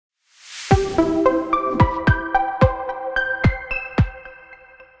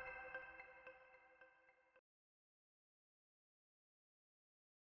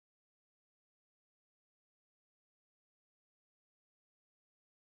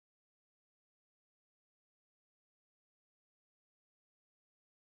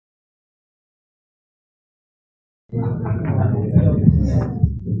So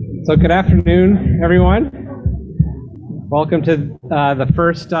good afternoon, everyone. Welcome to the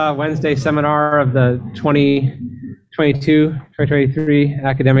first Wednesday seminar of the 2022-2023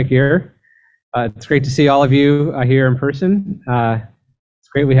 academic year. It's great to see all of you here in person. It's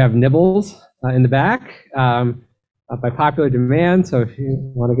great we have nibbles in the back by popular demand, so if you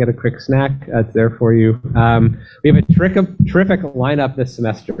want to get a quick snack, it's there for you. We have a terrific lineup this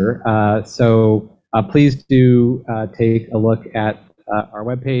semester, so please do take a look at our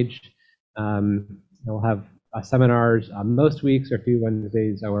webpage. We'll have seminars most weeks, or a few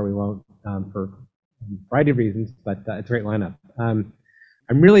Wednesdays where we won't for a variety of reasons, but it's a great lineup. I'm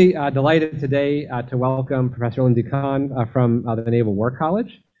really delighted today to welcome Professor Lindsay Cohn from the Naval War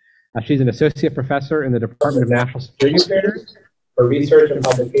College. She's an associate professor in the Department of National Security Affairs. Her research and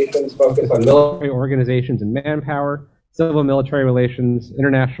publications focus on military organizations and manpower, civil military relations,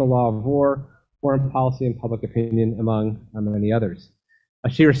 international law of war, foreign policy, and public opinion, among many others.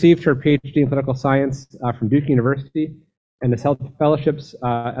 She received her PhD in political science from Duke University and has held fellowships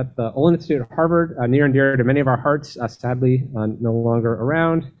at the Olin Institute at Harvard, near and dear to many of our hearts, sadly no longer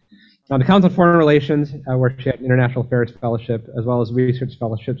around. On the Council on Foreign Relations, where she had an International Affairs Fellowship, as well as research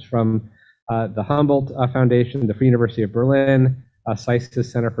fellowships from the Humboldt Foundation, the Free University of Berlin, SAIS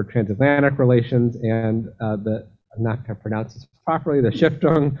Center for Transatlantic Relations, and I'm not going to pronounce this properly, the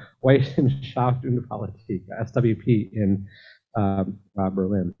Stiftung Wissenschaft und Politik, SWP, in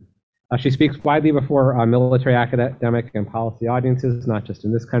Berlin. She speaks widely before military, academic, and policy audiences, not just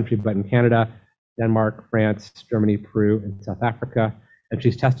in this country, but in Canada, Denmark, France, Germany, Peru, and South Africa. And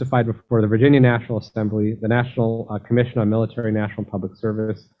she's testified before the Virginia National Assembly, the National Commission on Military National Public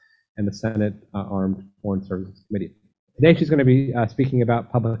Service, and the Senate Armed Foreign Services Committee. Today she's going to be speaking about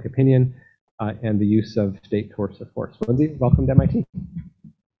public opinion and the use of state coercive force. Lindsay, welcome to MIT.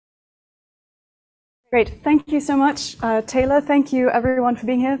 Great, thank you so much, Taylor. Thank you everyone for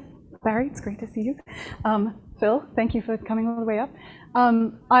being here. Barry, it's great to see you. Phil, thank you for coming all the way up.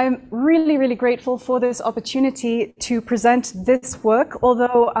 I'm really, really grateful for this opportunity to present this work,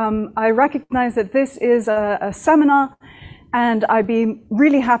 although I recognize that this is a seminar, and I'd be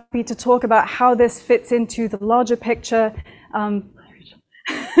really happy to talk about how this fits into the larger picture.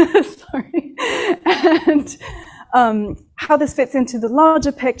 Sorry. And how this fits into the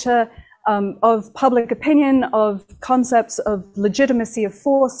larger picture of public opinion, of concepts of legitimacy of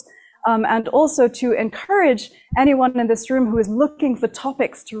force, and also to encourage anyone in this room who is looking for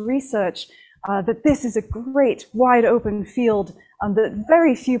topics to research that this is a great wide open field that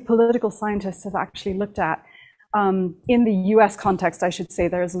very few political scientists have actually looked at. In the US context, I should say,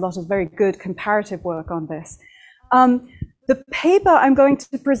 there is a lot of very good comparative work on this. The paper I'm going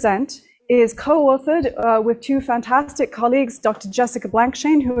to present is co-authored with two fantastic colleagues, Dr. Jessica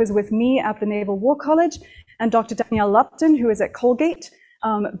Blankshane, who is with me at the Naval War College, and Dr. Danielle Lupton, who is at Colgate,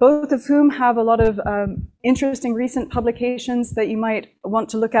 both of whom have a lot of interesting recent publications that you might want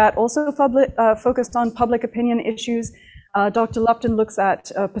to look at, also focused on public opinion issues. Dr. Lupton looks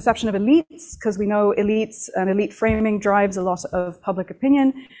at perception of elites, because we know elites and elite framing drives a lot of public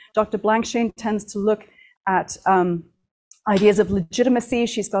opinion. Dr. Blankshane tends to look at ideas of legitimacy.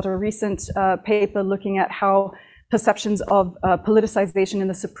 She's got a recent paper looking at how perceptions of politicization in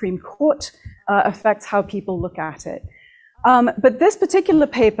the Supreme Court affects how people look at it. But this particular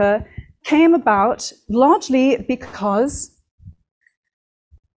paper came about largely because,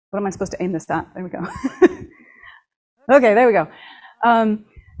 what am I supposed to aim this at? There we go. Okay, there we go.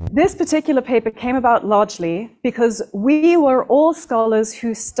 This particular paper came about largely because we were all scholars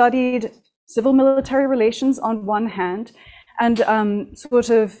who studied civil military relations on one hand, and sort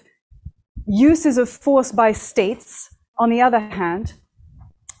of uses of force by states on the other hand.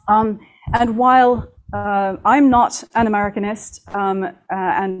 And while I'm not an Americanist,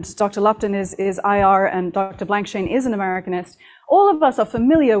 and Dr. Lupton is IR, and Dr. Blankshane is an Americanist, all of us are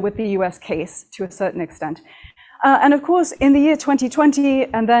familiar with the US case to a certain extent. And of course, in the year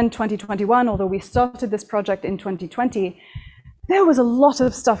 2020 and then 2021, although we started this project in 2020, there was a lot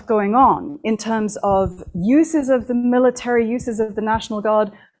of stuff going on in terms of uses of the military, uses of the National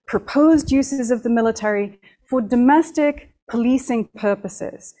Guard, proposed uses of the military for domestic policing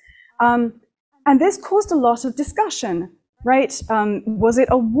purposes. And this caused a lot of discussion, right? Was it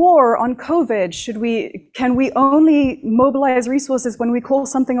a war on COVID? Can we only mobilize resources when we call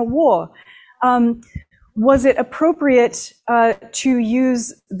something a war? Was it appropriate to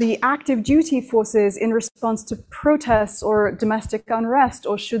use the active duty forces in response to protests or domestic unrest,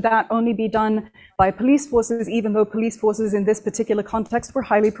 or should that only be done by police forces, even though police forces in this particular context were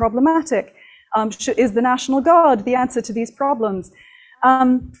highly problematic? Is the National Guard the answer to these problems?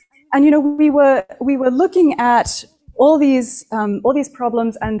 And you know, we were looking at all these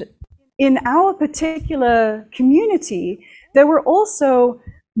problems, and in our particular community, there were also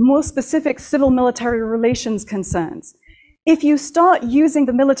more specific civil-military relations concerns. If you start using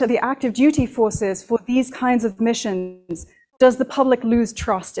the active duty forces for these kinds of missions, does the public lose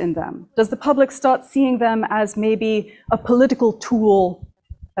trust in them? Does the public start seeing them as maybe a political tool,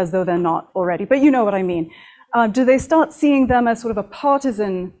 as though they're not already? But you know what I mean. Do they start seeing them as sort of a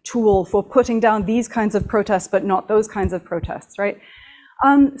partisan tool for putting down these kinds of protests, but not those kinds of protests, right?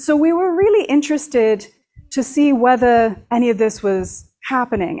 So we were really interested to see whether any of this was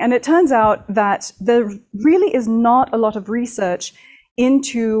happening. And it turns out that there really is not a lot of research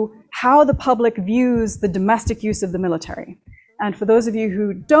into how the public views the domestic use of the military. And for those of you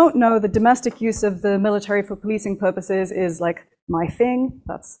who don't know, the domestic use of the military for policing purposes is like my thing.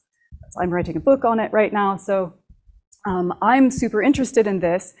 I'm writing a book on it right now. So I'm super interested in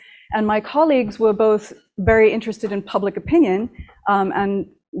this. And my colleagues were both very interested in public opinion, and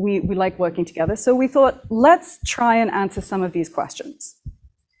we like working together. So we thought, let's try and answer some of these questions.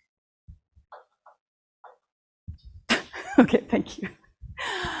 Okay, thank you.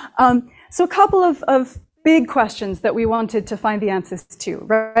 So a couple of big questions that we wanted to find the answers to,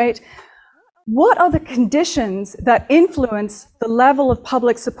 right? What are the conditions that influence the level of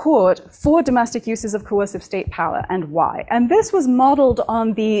public support for domestic uses of coercive state power, and why? And this was modeled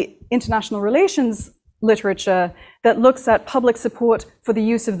on the international relations literature that looks at public support for the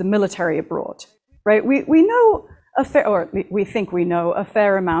use of the military abroad, right? We know a fair, or we think we know a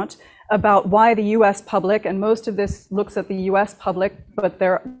fair amount about why the US public, and most of this looks at the US public, but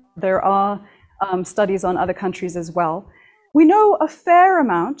there are studies on other countries as well. We know a fair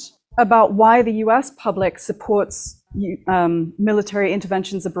amount about why the US public supports military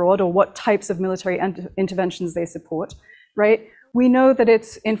interventions abroad, or what types of military interventions they support, right? We know that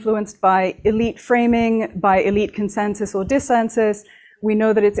it's influenced by elite framing, by elite consensus or dissensus. We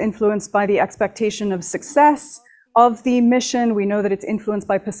know that it's influenced by the expectation of success of the mission. We know that it's influenced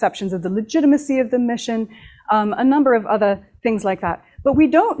by perceptions of the legitimacy of the mission, a number of other things like that. But we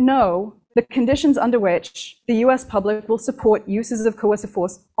don't know the conditions under which the US public will support uses of coercive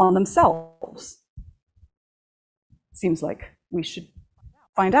force on themselves. Seems like we should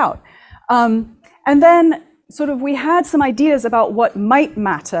find out. And then sort of we had some ideas about what might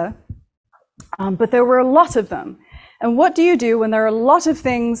matter, but there were a lot of them. And what do you do when there are a lot of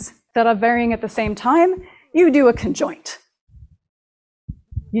things that are varying at the same time? You do a conjoint.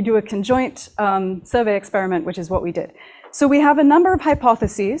 You do a conjoint survey experiment, which is what we did. So we have a number of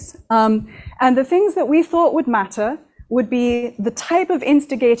hypotheses, and the things that we thought would matter would be the type of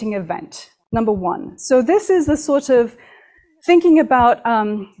instigating event, number one. So this is the sort of thinking about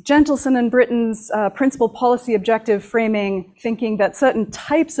Gentleson and Britton's principal policy objective framing, thinking that certain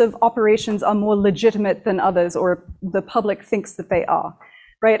types of operations are more legitimate than others, or the public thinks that they are,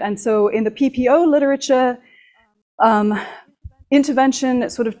 right? And so in the PPO literature, intervention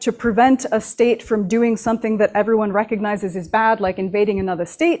sort of to prevent a state from doing something that everyone recognizes is bad, like invading another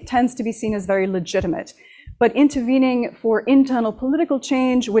state, tends to be seen as very legitimate. But intervening for internal political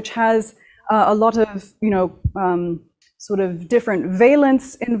change, which has a lot of, sort of different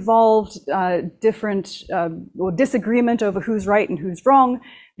valence involved, different or disagreement over who's right and who's wrong,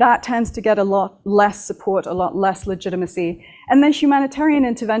 that tends to get a lot less support, a lot less legitimacy. And then humanitarian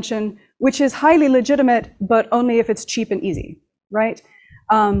intervention, which is highly legitimate, but only if it's cheap and easy, right?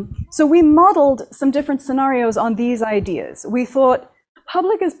 So we modeled some different scenarios on these ideas. We thought the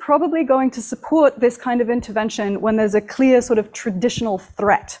public is probably going to support this kind of intervention when there's a clear sort of traditional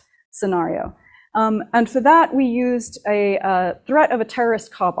threat scenario. And for that, we used a threat of a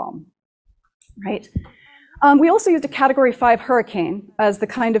terrorist car bomb, right? We also used a Category 5 hurricane as the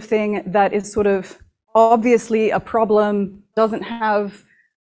kind of thing that is sort of obviously a problem, doesn't have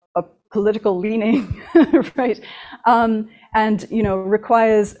a political leaning, right? And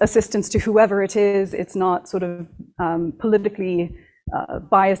requires assistance to whoever it is. It's not sort of politically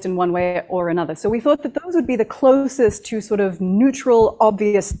biased in one way or another. So we thought that those would be the closest to sort of neutral,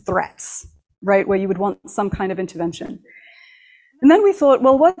 obvious threats, right, where you would want some kind of intervention. And then we thought,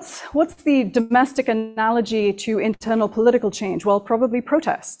 well, what's the domestic analogy to internal political change? Well, probably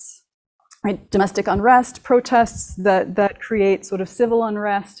protests, right? Domestic unrest, protests that create sort of civil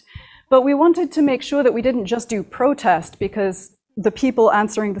unrest. But we wanted to make sure that we didn't just do protest, because the people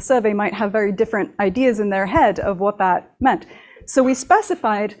answering the survey might have very different ideas in their head of what that meant. So we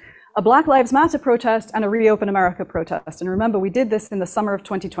specified a Black Lives Matter protest and a Reopen America protest. And remember, we did this in the summer of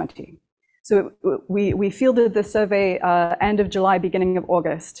 2020. So we fielded this survey end of July, beginning of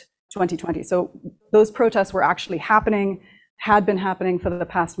August 2020. So those protests were actually happening. had been happening for the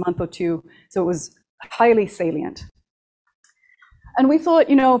past month or two, so it was highly salient. And we thought,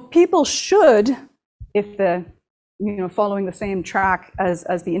 people should, if they're, following the same track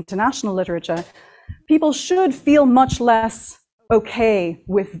as the international literature, people should feel much less okay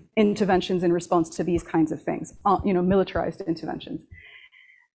with interventions in response to these kinds of things, militarized interventions.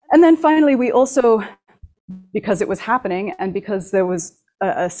 And then finally, we also, because it was happening and because there was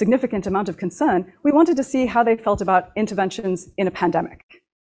a significant amount of concern, we wanted to see how they felt about interventions in a pandemic.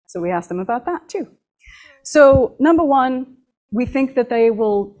 So we asked them about that too. So number one, we think that they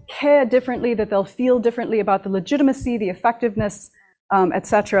will care differently, that they'll feel differently about the legitimacy, the effectiveness,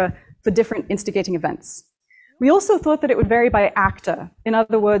 etc., for different instigating events. We also thought that it would vary by actor. In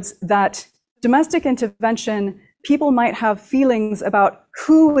other words, that domestic intervention, people might have feelings about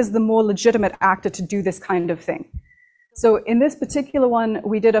who is the more legitimate actor to do this kind of thing. So in this particular one,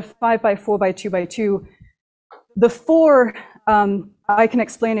 we did a 5x4 by 2x2. The four, I can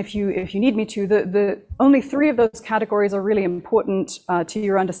explain if you need me to. The only three of those categories are really important to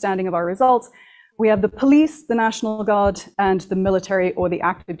your understanding of our results. We have the police, the National Guard, and the military or the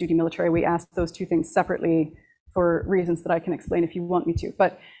active duty military. We asked those two things separately for reasons that I can explain if you want me to.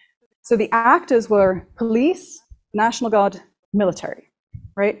 But so the actors were police, National Guard, military,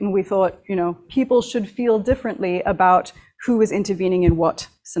 right? And we thought, people should feel differently about who is intervening in what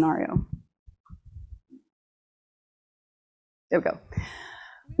scenario. There we go.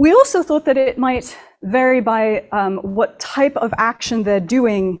 We also thought that it might vary by what type of action they're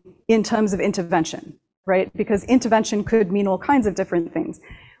doing in terms of intervention, right? Because intervention could mean all kinds of different things.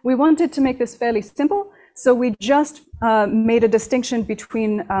 We wanted to make this fairly simple, so we just made a distinction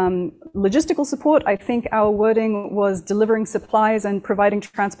between logistical support. I think our wording was delivering supplies and providing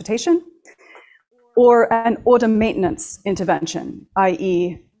transportation, or an order maintenance intervention,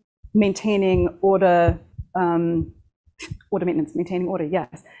 i.e. maintaining order, order maintenance, maintaining order,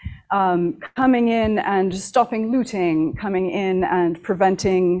 yes. Coming in and stopping looting, coming in and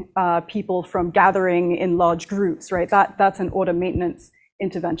preventing people from gathering in large groups, right? That's an order maintenance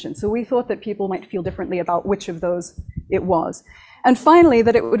intervention. So we thought that people might feel differently about which of those it was. And finally,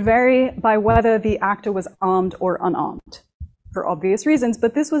 that it would vary by whether the actor was armed or unarmed, for obvious reasons.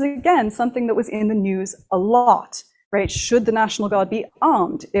 But this was, again, something that was in the news a lot, right? Should the National Guard be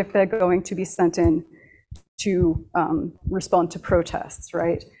armed if they're going to be sent in to respond to protests,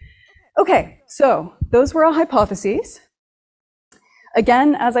 right? Okay, so those were our hypotheses.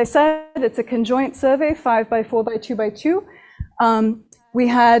 Again, as I said, it's a conjoint survey, 5x4 by 2x2. We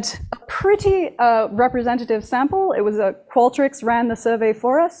had a pretty representative sample. It was Qualtrics ran the survey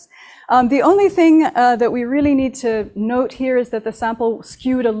for us. The only thing that we really need to note here is that the sample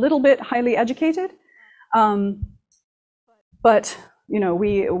skewed a little bit highly educated. But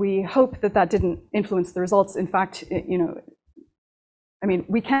we hope that didn't influence the results. In fact, I mean,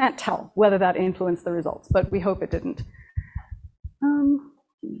 we can't tell whether that influenced the results, but we hope it didn't.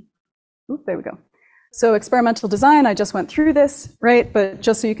 There we go. So experimental design, I just went through this, right? But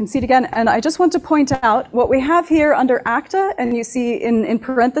just so you can see it again. And I just want to point out what we have here under ACTA, and you see in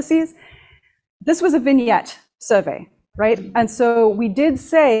parentheses, this was a vignette survey, right? And so we did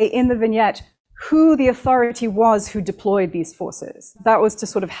say in the vignette who the authority was who deployed these forces. That was to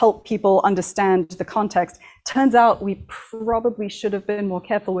sort of help people understand the context. Turns out we probably should have been more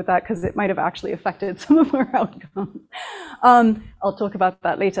careful with that because it might have actually affected some of our outcomes. I'll talk about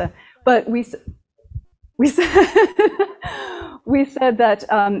that later. But we said that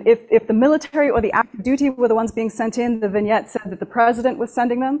if the military or the active duty were the ones being sent in, the vignette said that the president was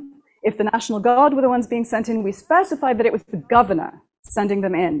sending them. If the National Guard were the ones being sent in, we specified that it was the governor sending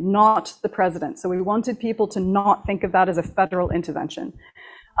them in, not the president. So we wanted people to not think of that as a federal intervention.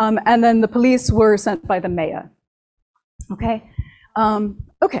 And then the police were sent by the mayor. Okay,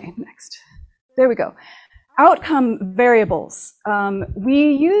 okay, next. There we go. Outcome variables.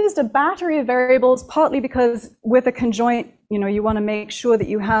 We used a battery of variables, partly because with a conjoint, you want to make sure that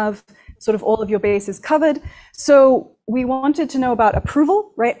you have sort of all of your bases covered. So we wanted to know about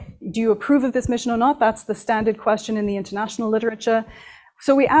approval, right? Do you approve of this mission or not? That's the standard question in the international literature.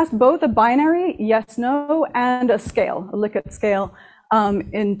 So we asked both a binary, yes, no, and a scale, a Likert scale,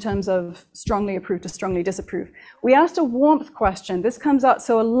 in terms of strongly approve to strongly disapprove. We asked a warmth question. This comes out,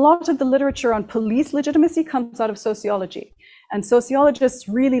 so a lot of the literature on police legitimacy comes out of sociology. And sociologists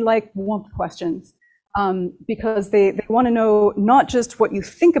really like warmth questions because they want to know not just what you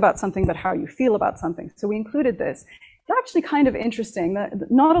think about something, but how you feel about something. So we included this. It's actually kind of interesting.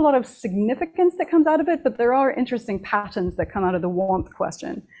 Not a lot of significance that comes out of it, but there are interesting patterns that come out of the warmth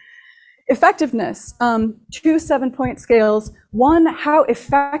question. Effectiveness, 2 7-point scales. 1, how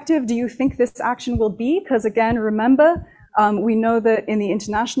effective do you think this action will be? Because again, remember, We know that in the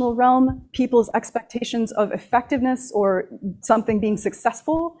international realm, people's expectations of effectiveness or something being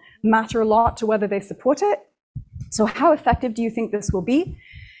successful matter a lot to whether they support it. So how effective do you think this will be?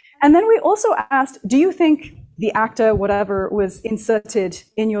 And then we also asked, do you think the actor, whatever was inserted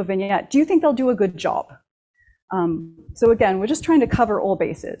in your vignette, do you think they'll do a good job? So again, we're just trying to cover all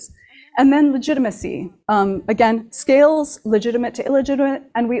bases. And then legitimacy. Again, scales, legitimate to illegitimate.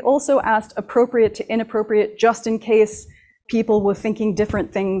 And we also asked appropriate to inappropriate, just in case people were thinking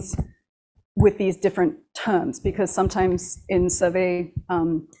different things with these different terms, because sometimes in survey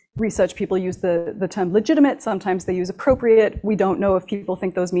research, people use the term legitimate, sometimes they use appropriate. We don't know if people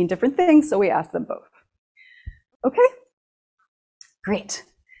think those mean different things, so we asked them both. Okay, great.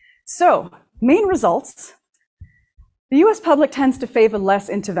 So, main results. The US public tends to favor less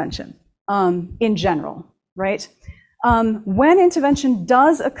intervention in general, right? When intervention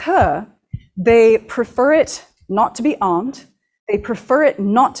does occur, they prefer it not to be armed, they prefer it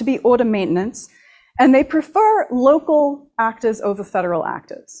not to be order maintenance, and they prefer local actors over federal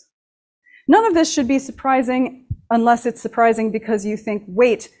actors. None of this should be surprising unless it's surprising because you think,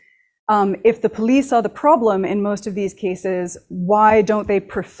 wait, if the police are the problem in most of these cases, why don't they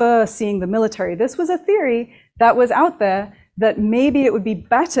prefer seeing the military? This was a theory that was out there that maybe it would be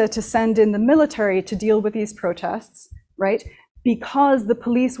better to send in the military to deal with these protests, right? Because the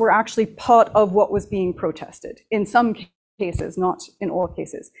police were actually part of what was being protested in some cases, not in all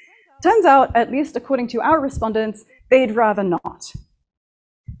cases. Turns out, at least according to our respondents, they'd rather not.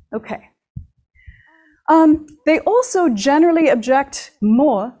 Okay. They also generally object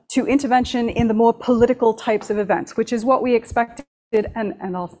more to intervention in the more political types of events, which is what we expected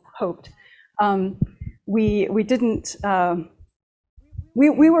and also hoped. We didn't,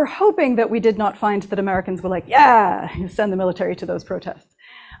 we were hoping that we did not find that Americans were like, yeah, send the military to those protests.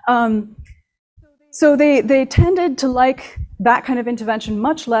 So they tended to like that kind of intervention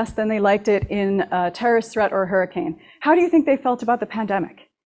much less than they liked it in a terrorist threat or a hurricane. How do you think they felt about the pandemic?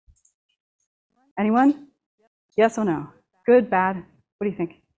 Anyone? Yes or no? Good, bad? What do you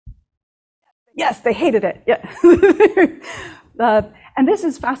think? Yes, they hated it. Yeah. And this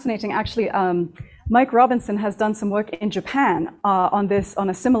is fascinating, actually. Mike Robinson has done some work in Japan on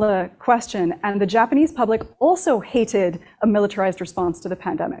a similar question, and the Japanese public also hated a militarized response to the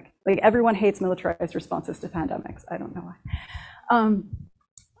pandemic. Like, everyone hates militarized responses to pandemics. I don't know why.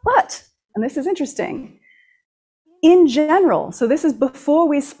 But, and this is interesting, in general, so this is before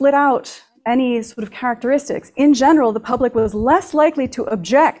we split out any sort of characteristics, in general, the public was less likely to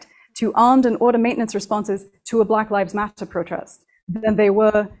object to armed and order maintenance responses to a Black Lives Matter protest than they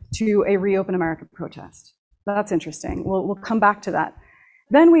were to a Reopen America protest. That's interesting. We'll come back to that.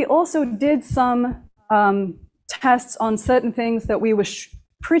 Then we also did some tests on certain things that we were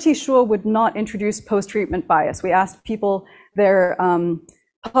pretty sure would not introduce post-treatment bias. We asked people their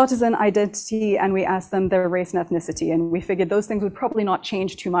partisan identity, and we asked them their race and ethnicity, and we figured those things would probably not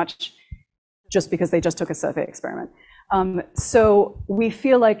change too much just because they just took a survey experiment. So we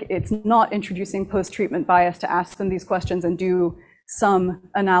feel like it's not introducing post-treatment bias to ask them these questions and do some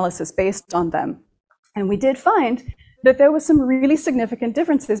analysis based on them. And we did find that there was some really significant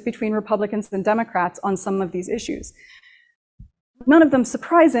differences between Republicans and Democrats on some of these issues. None of them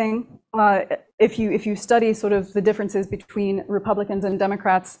surprising if you study sort of the differences between Republicans and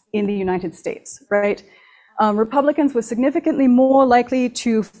Democrats in the United States, right? Republicans were significantly more likely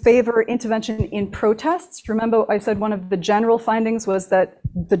to favor intervention in protests. Remember, I said one of the general findings was that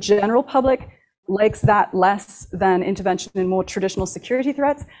the general public likes that less than intervention in more traditional security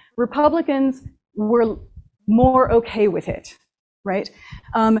threats. Republicans were more okay with it, right?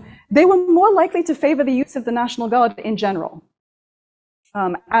 They were more likely to favor the use of the National Guard in general,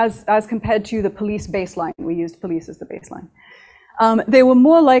 as compared to the police baseline. We used police as the baseline. They were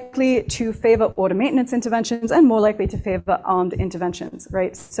more likely to favor order maintenance interventions and more likely to favor armed interventions,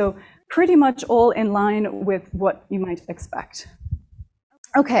 right? So pretty much all in line with what you might expect.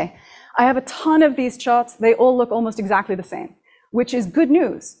 Okay, I have a ton of these charts. They all look almost exactly the same, which is good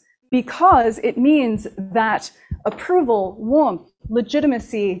news because it means that approval, warmth,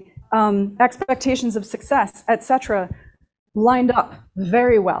 legitimacy, expectations of success, etc., lined up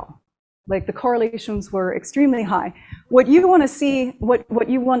very well. Like, the correlations were extremely high. What you want to see, what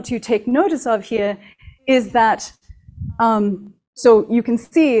you want to take notice of here is that, so you can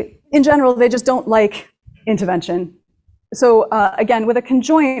see, in general, they just don't like intervention. So again, with a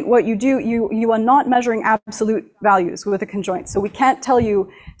conjoint, what you do, you are not measuring absolute values with a conjoint. So we can't tell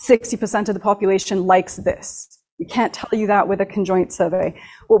you 60% of the population likes this. We can't tell you that with a conjoint survey.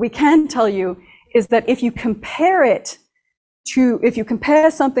 What we can tell you is that if you compare it if you compare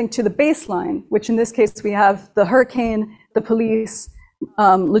something to the baseline, which in this case we have the hurricane, the police,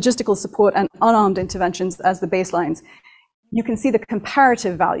 logistical support, and unarmed interventions as the baselines, you can see the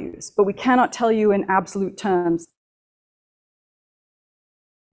comparative values, but we cannot tell you in absolute terms.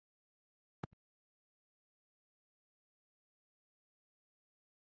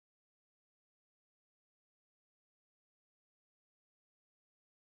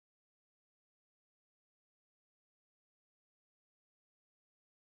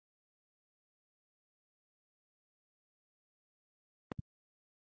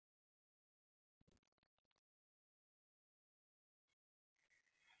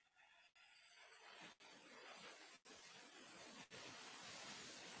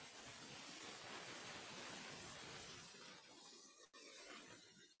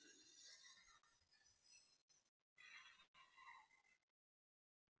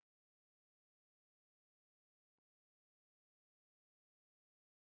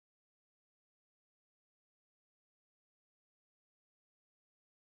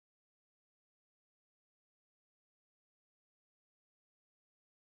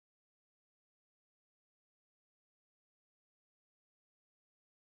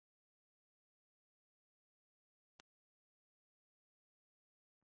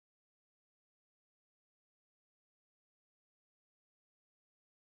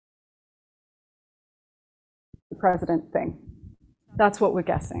 The president thing. That's what we're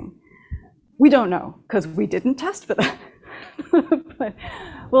guessing. We don't know because we didn't test for that. But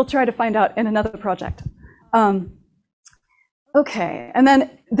we'll try to find out in another project. Okay, and then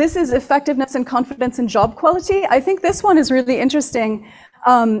this is effectiveness and confidence in job quality. I think this one is really interesting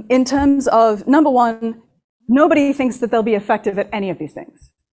in terms of, number one, nobody thinks that they'll be effective at any of these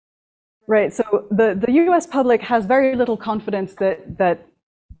things, right? So the US public has very little confidence that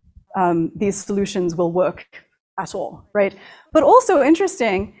these solutions will work at all, right? But also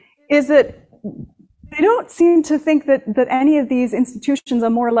interesting is that they don't seem to think that any of these institutions are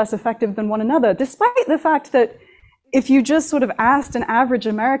more or less effective than one another, despite the fact that if you just sort of asked an average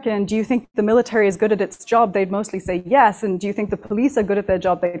American, do you think the military is good at its job, they'd mostly say yes, and do you think the police are good at their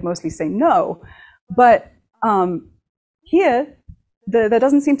job, they'd mostly say no. But here, there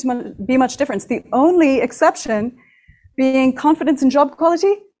doesn't seem to be much difference. The only exception being confidence in job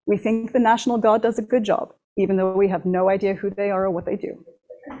quality. We think the National Guard does a good job, even though we have no idea who they are or what they do.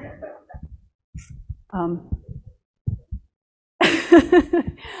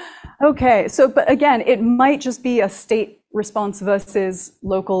 Okay, so, but again, it might just be a state response versus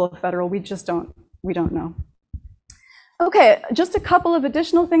local or federal. We don't know. Okay, just a couple of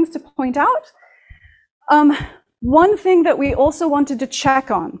additional things to point out. One thing that we also wanted to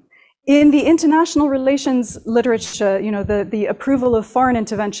check on in the international relations literature, you know, the approval of foreign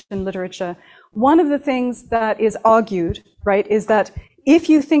intervention literature, one of the things that is argued, right, is that if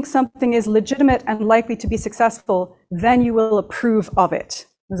you think something is legitimate and likely to be successful, then you will approve of it.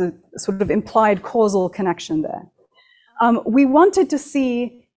 There's a sort of implied causal connection there. We wanted to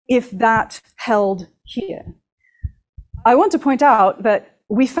see if that held here. I want to point out that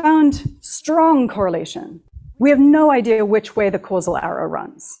we found strong correlation. We have no idea which way the causal arrow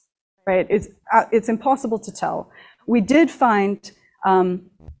runs, right? It's impossible to tell. We did find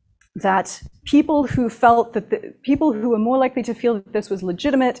that people who felt that people who were more likely to feel that this was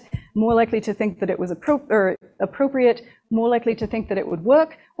legitimate, more likely to think that it was appropriate, more likely to think that it would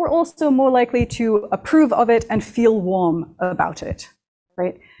work, were also more likely to approve of it and feel warm about it,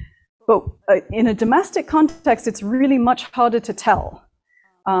 right? But in a domestic context, it's really much harder to tell.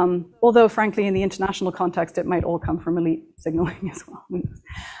 Although, frankly, in the international context, it might all come from elite signaling as well.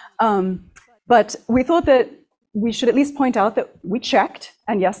 But we thought that we should at least point out that we checked,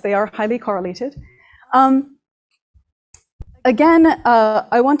 and yes, they are highly correlated. Again,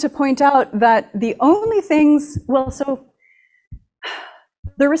 I want to point out that the only things, well, so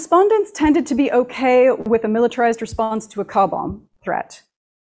the respondents tended to be okay with a militarized response to a car bomb threat,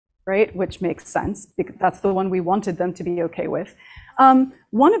 right? Which makes sense, because that's the one we wanted them to be okay with.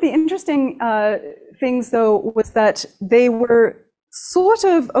 One of the interesting things, though, was that they were sort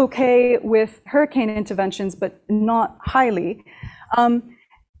of okay with hurricane interventions, but not highly.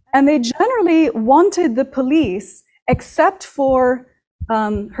 And they generally wanted the police, except for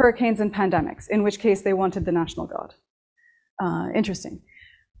hurricanes and pandemics, in which case they wanted the National Guard. Interesting.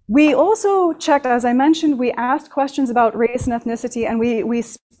 We also checked, as I mentioned, we asked questions about race and ethnicity, and we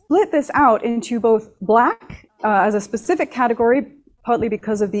split this out into both Black as a specific category, partly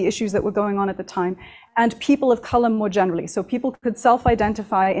because of the issues that were going on at the time, and people of color more generally. So people could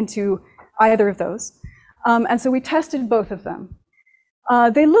self-identify into either of those. And so we tested both of them.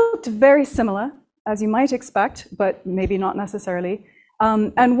 They looked very similar. as you might expect, but maybe not necessarily.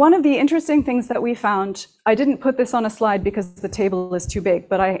 And one of the interesting things that we found, I didn't put this on a slide because the table is too big,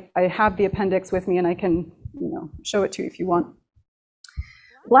 but I have the appendix with me and I can show it to you if you want.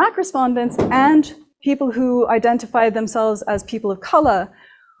 Black respondents and people who identified themselves as people of color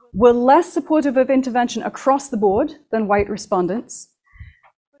were less supportive of intervention across the board than white respondents,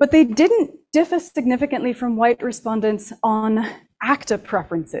 but they didn't differ significantly from white respondents on actor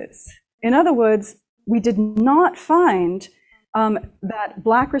preferences. In other words, we did not find that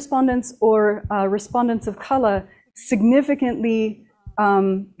Black respondents or respondents of color significantly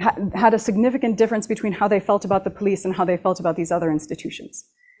had a significant difference between how they felt about the police and how they felt about these other institutions,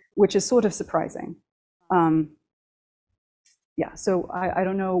 which is sort of surprising. Yeah, so I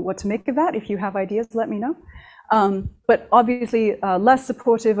don't know what to make of that. If you have ideas, let me know. But obviously less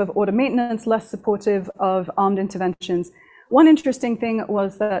supportive of order maintenance, less supportive of armed interventions. One interesting thing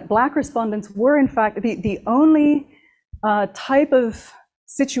was that Black respondents were in fact the only type of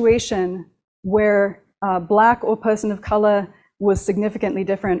situation where Black or person of color was significantly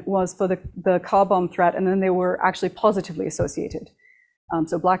different was for the car bomb threat, and then they were actually positively associated.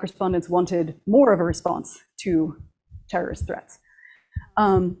 So Black respondents wanted more of a response to terrorist threats.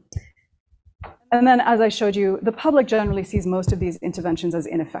 And then, as I showed you, the public generally sees most of these interventions as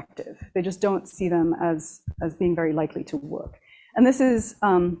ineffective. They just don't see them as being very likely to work. And this is,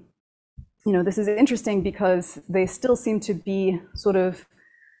 this is interesting because they still seem to be sort of,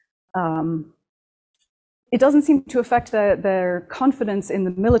 it doesn't seem to affect their confidence in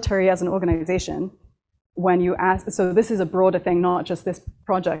the military as an organization when you ask. So this is a broader thing, not just this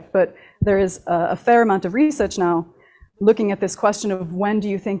project, but there is a fair amount of research now looking at this question of when do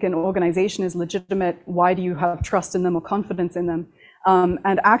you think an organization is legitimate, why do you have trust in them or confidence in them?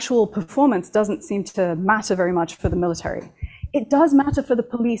 And actual performance doesn't seem to matter very much for the military. It does matter for the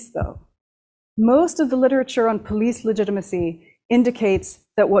police, though. Most of the literature on police legitimacy indicates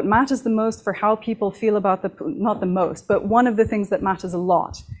that what matters the most for how people feel about not the most, but one of the things that matters a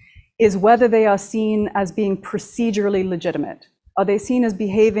lot is whether they are seen as being procedurally legitimate. Are they seen as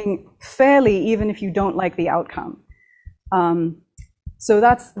behaving fairly even if you don't like the outcome? So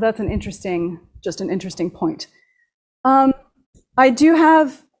that's an interesting point. I do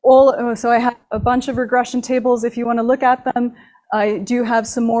have so I have a bunch of regression tables if you want to look at them. I do have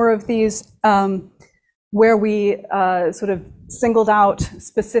some more of these where we sort of singled out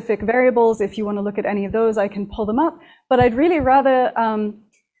specific variables. If you want to look at any of those, I can pull them up. But I'd really rather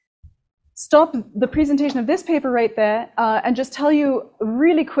stop the presentation of this paper right there and just tell you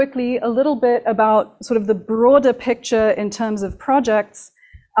really quickly a little bit about sort of the broader picture in terms of projects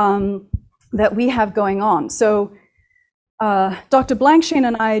that we have going on. So Dr. Blankshane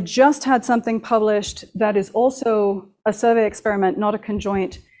and I just had something published that is also a survey experiment, not a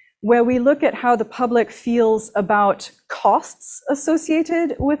conjoint, where we look at how the public feels about costs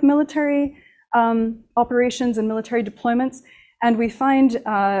associated with military operations and military deployments. And we find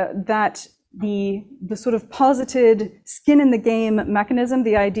that the sort of posited skin in the game mechanism,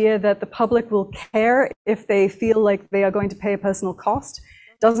 the idea that the public will care if they feel like they are going to pay a personal cost,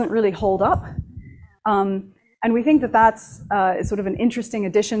 doesn't really hold up. And we think that that's sort of an interesting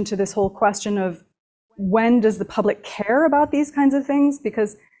addition to this whole question of when does the public care about these kinds of things?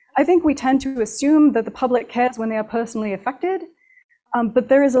 Because I think we tend to assume that the public cares when they are personally affected, but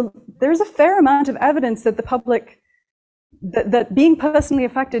there's a fair amount of evidence that the public that being personally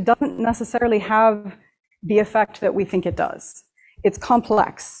affected doesn't necessarily have the effect that we think it does. It's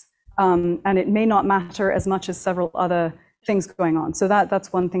complex, and it may not matter as much as several other things going on. So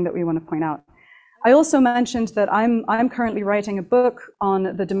that's one thing that we want to point out. I also mentioned that I'm currently writing a book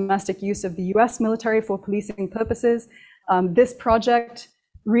on the domestic use of the US military for policing purposes. This project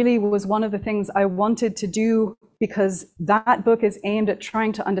really was one of the things I wanted to do because that book is aimed at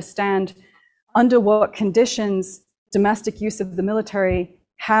trying to understand under what conditions domestic use of the military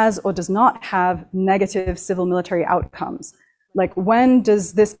has or does not have negative civil military outcomes. Like, when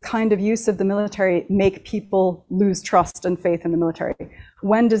does this kind of use of the military make people lose trust and faith in the military?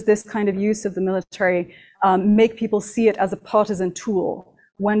 When does this kind of use of the military make people see it as a partisan tool?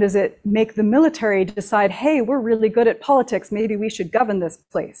 When does it make the military decide, hey, we're really good at politics, maybe we should govern this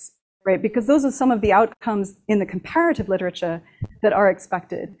place, right? Because those are some of the outcomes in the comparative literature that are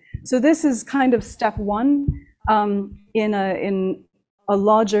expected. So this is kind of step one in a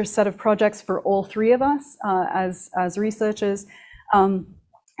larger set of projects for all three of us as researchers. And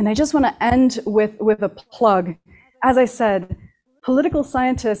I just want to end with a plug. As I said, political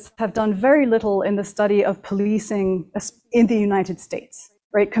scientists have done very little in the study of policing in the United States,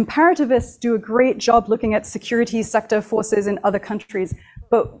 right? Comparativists do a great job looking at security sector forces in other countries,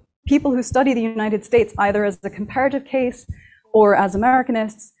 but people who study the United States either as a comparative case or as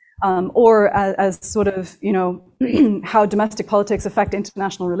Americanists, or as sort of, you know, how domestic politics affect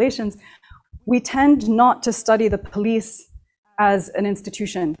international relations, we tend not to study the police as an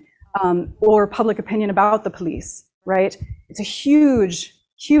institution, or public opinion about the police, right? It's a huge,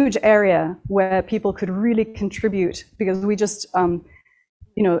 huge area where people could really contribute, because we just,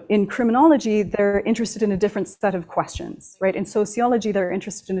 you know, in criminology, they're interested in a different set of questions, right? In sociology, they're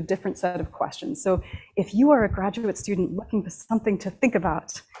interested in a different set of questions. So if you are a graduate student looking for something to think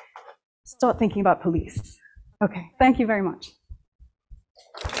about, start thinking about police. Okay, thank you very much.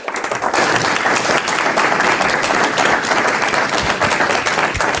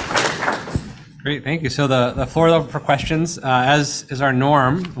 Great, thank you. So the floor is open for questions. As is our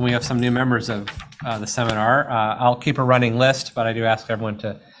norm, when we have some new members of the seminar, I'll keep a running list, but I do ask everyone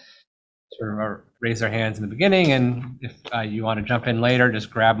to sort of raise their hands in the beginning, and if you want to jump in later,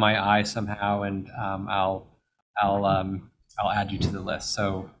 just grab my eye somehow, and I'll add you to the list.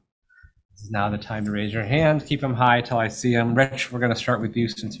 So this is now the time to raise your hand. Keep them high till I see them. Rich, we're going to start with you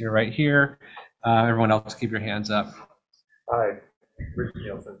since you're right here. Everyone else, keep your hands up. Hi, Rich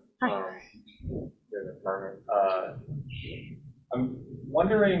Nielsen. I'm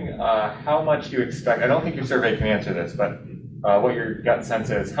wondering how much you expect, I don't think your survey can answer this, but what your gut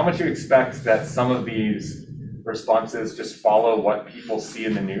sense is, how much you expect that some of these responses just follow what people see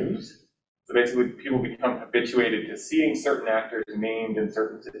in the news? So basically, people become habituated to seeing certain actors named in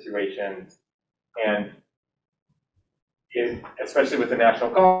certain situations, and especially with the National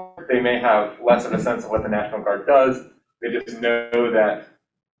Guard, they may have less of a sense of what the National Guard does. They just know that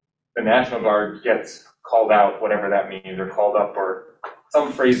the National Guard gets called out, whatever that means, or called up, or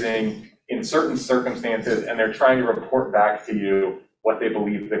some phrasing in certain circumstances, and they're trying to report back to you what they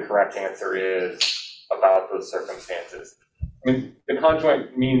believe the correct answer is about those circumstances. I mean, the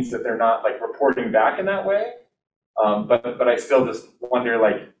conjoint means that they're not like reporting back in that way, but I still just wonder,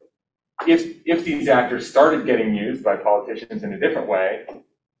 like, if these actors started getting used by politicians in a different way,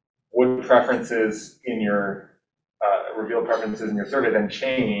 would preferences in your revealed preferences in your survey then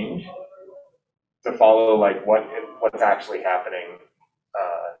change to follow like what's actually happening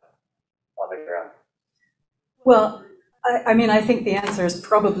on the ground? Well, I mean, I think the answer is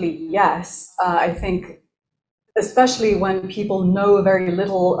probably yes. I think especially when people know very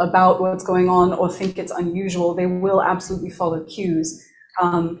little about what's going on or think it's unusual, they will absolutely follow cues.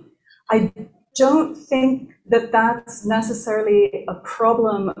 I don't think that that's necessarily a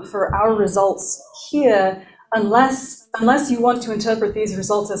problem for our results here, unless you want to interpret these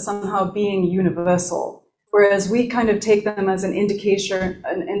results as somehow being universal, whereas we kind of take them as an indication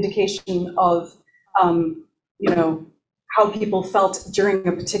of you know, how people felt during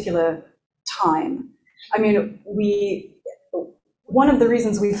a particular time. I mean, one of the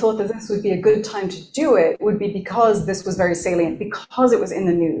reasons we thought that this would be a good time to do it would be because this was very salient, because it was in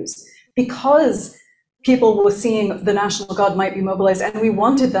the news, because people were seeing the National Guard might be mobilized, and we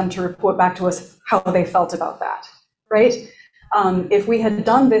wanted them to report back to us how they felt about that, right? If we had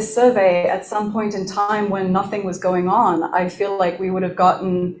done this survey at some point in time when nothing was going on, I feel like we would have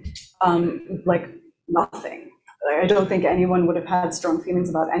gotten like nothing. I don't think anyone would have had strong feelings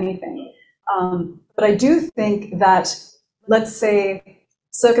about anything. But I do think that, let's say,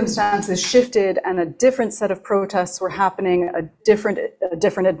 circumstances shifted and a different set of protests were happening, a different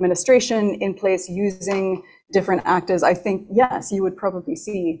administration in place using different actors, I think, yes, you would probably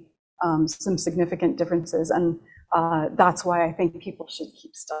see some significant differences. And that's why I think people should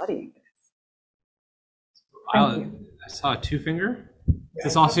keep studying this. I saw a two-finger. Is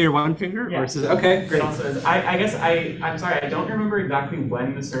this also your one finger? Yeah. Or is this, okay, great. I guess I'm sorry, I don't remember exactly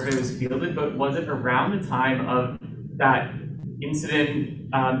when the survey was fielded, but was it around the time of that incident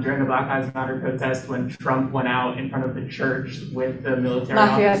during the Black Lives Matter protest when Trump went out in front of the church with the military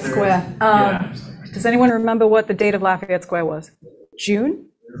Lafayette officers? Square. Yeah. Does anyone remember what the date of Lafayette Square was? June?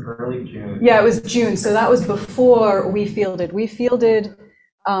 Early June. Yeah, it was June. So that was before we fielded. We fielded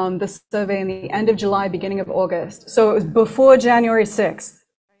the survey in the end of July, beginning of August. So it was before January 6th,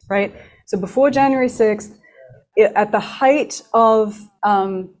 right? So before January 6th, at the height of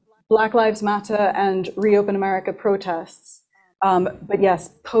Black Lives Matter and Reopen America protests, but yes,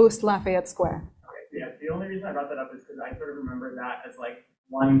 post Lafayette Square. Yeah, the only reason I brought that up is because I sort of remember that as like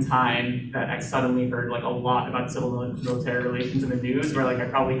one time that I suddenly heard like a lot about civil military relations in the news, where like I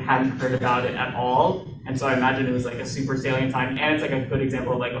probably hadn't heard about it at all. And so I imagine it was like a super salient time, and it's like a good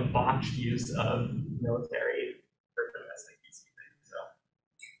example of like a botched use of military for domestic peace things. So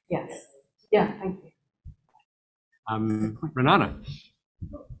Yes. Yeah, thank you. Renana.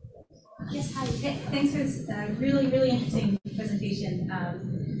 Yes, hi. Thanks for this really, really interesting presentation.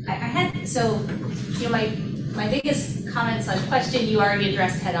 I had, so, you know, my biggest comment / question you already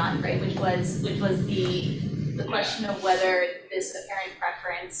addressed head on, right? Which was the question of whether this apparent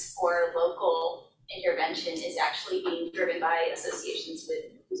preference for local intervention is actually being driven by associations with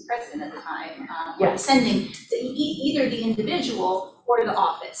who's president at the time, or sending to either the individual or the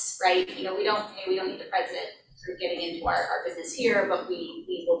office, right? You know, we don't need the president sort of getting into our business here, but we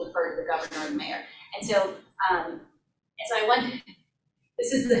will defer to the governor and mayor. And so I wonder,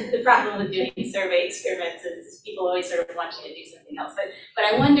 this is the problem with doing survey experiments, is people always sort of want you to do something else. But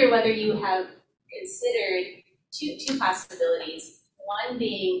I wonder whether you have considered two possibilities. One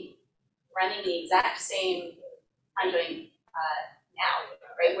being running the exact same conjoint now,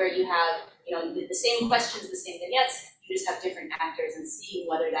 right, where you have, you know, the same questions, the same vignettes, you just have different actors and seeing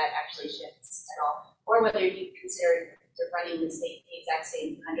whether that actually shifts at all, or whether you consider running the exact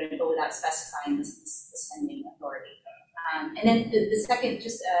same conjoint but without specifying the sending authority. And then the second,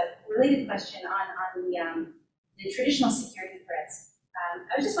 just a related question on the traditional security threats.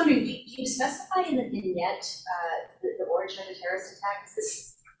 I was just wondering, do you specify in the vignette the origin of a terrorist attack? Is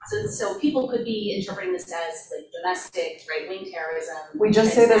this, so people could be interpreting this as like domestic, right-wing terrorism. We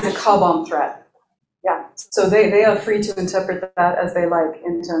just say there's a car bomb threat. Yeah, so they are free to interpret that as they like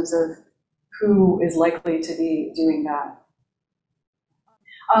in terms of who is likely to be doing that.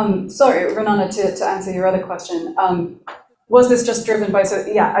 Sorry, Renana, to answer your other question, was this just driven by, so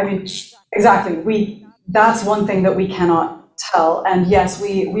yeah, I mean, exactly, that's one thing that we cannot tell, and yes,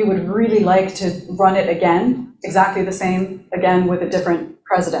 we would really like to run it again, exactly the same, again with a different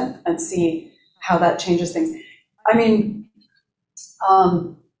president, and see how that changes things. I mean,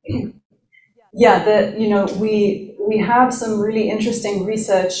 yeah, you know, we have some really interesting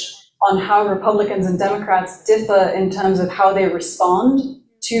research on how Republicans and Democrats differ in terms of how they respond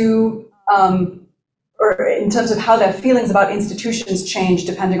to, or in terms of how their feelings about institutions change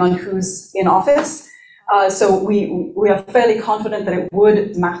depending on who's in office. So we are fairly confident that it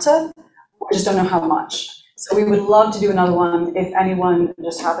would matter, we just don't know how much. So we would love to do another one if anyone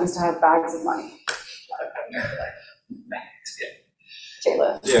just happens to have bags of money.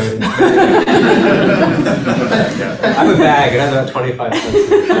 Taylor. Yeah. I have a bag, it has about 25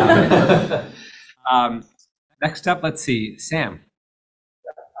 cents. Next up, let's see, Sam.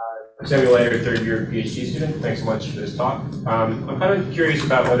 I'm Samuel Lander, third-year PhD student. Thanks so much for this talk. I'm kind of curious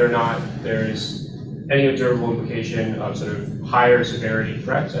about whether or not there's any observable implication of sort of higher severity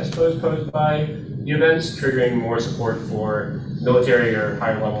threats, I suppose, posed by the events, triggering more support for military or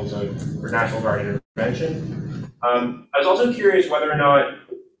higher levels of National Guard intervention. I was also curious whether or not,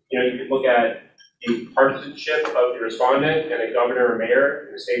 you know, you could look at the partisanship of the respondent and a governor or mayor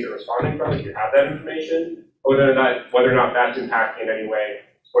in the state they're responding from, if you have that information, or whether or not that's impacting in any way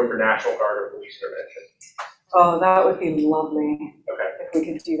support for National Guard or police intervention. Oh, that would be lovely. Okay. If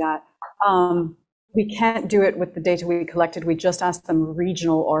we could do that. We can't do it with the data we collected. We just asked them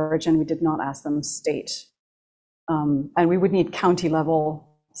regional origin. We did not ask them state. And we would need county level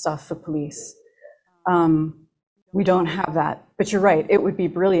stuff for police. We don't have that, but you're right. It would be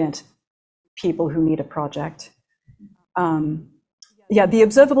brilliant, people who need a project. Yeah, the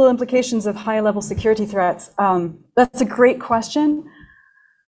observable implications of high level security threats. That's a great question.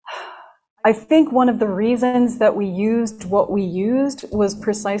 I think one of the reasons that we used what we used was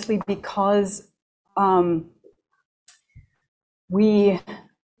precisely because we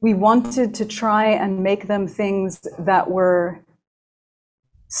wanted to try and make them things that were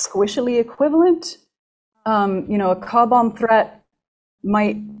squishily equivalent. You know, a car bomb threat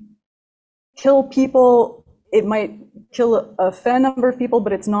might kill people. It might kill a fair number of people,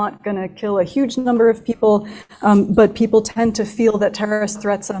 but it's not going to kill a huge number of people. But people tend to feel that terrorist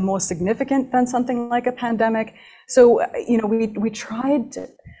threats are more significant than something like a pandemic. So, you know,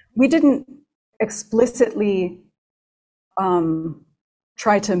 we didn't explicitly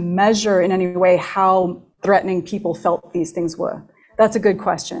try to measure in any way how threatening people felt these things were. That's a good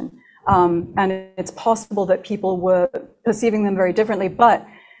question. And it's possible that people were perceiving them very differently, but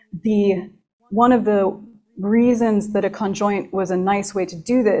one of the reasons that a conjoint was a nice way to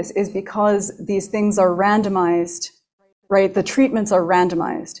do this is because these things are randomized, right? The treatments are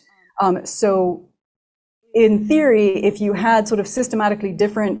randomized. So in theory, if you had sort of systematically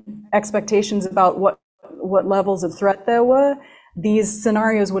different expectations about what levels of threat there were, these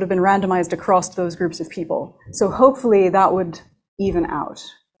scenarios would have been randomized across those groups of people. So hopefully that would even out.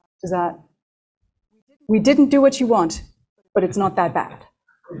 We didn't do what you want, but it's not that bad.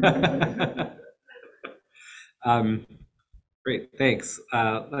 Great, thanks.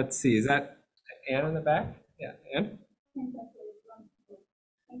 Let's see, is that Anne in the back? Yeah, Anne?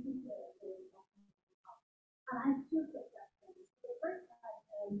 I have two quick questions. The first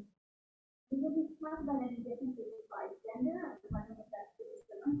question Will we talk about any differences by gender? I was wondering if that's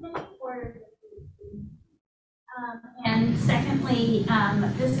the or and secondly,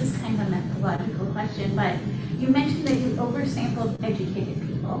 this is kind of a methodological question, but you mentioned that you oversampled educated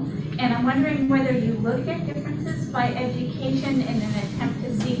people. And I'm wondering whether you looked at differences by education in an attempt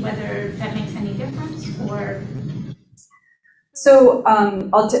to see whether that makes any difference or... So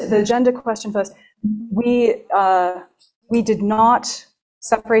the gender question first. We did not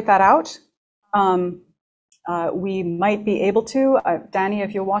separate that out. We might be able to. Danny,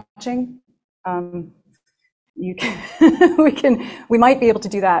 if you're watching, you can. We might be able to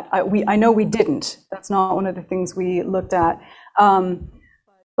do that. I know we didn't. That's not one of the things we looked at.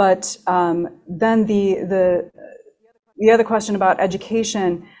 But then the other question about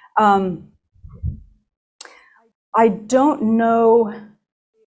education. I don't know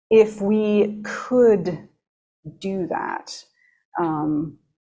if we could do that.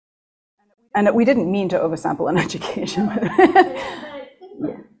 And we didn't mean to oversample in education. I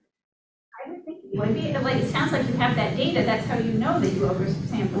would think you would be. Like, it sounds like you have that data. That's how you know that you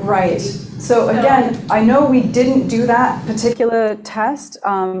oversampled. Right. So again, I know we didn't do that particular test.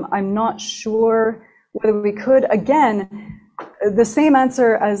 I'm not sure whether we could. Again, the same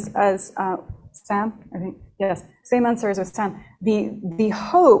answer as Sam, I think. Yes, same answer as with Sam. The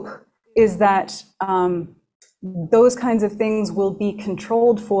hope is that those kinds of things will be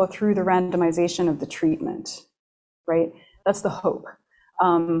controlled for through the randomization of the treatment, right? That's the hope.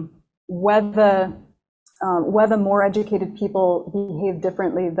 Whether more educated people behave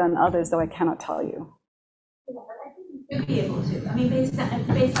differently than others, though, I cannot tell you. Yeah, but I think you should be able to. I mean, based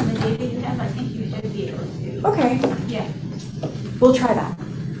on the data you have, I think you should be able to. Okay. Yeah. We'll try that.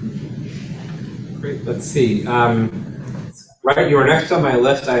 Great, let's see. Right, you were next on my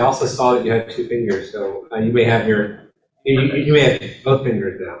list. I also saw that you had 2 fingers, so you may have you may have both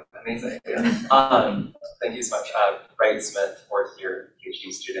fingers now. Amazing. Yeah. Thank you so much. Wright Smith, 4th year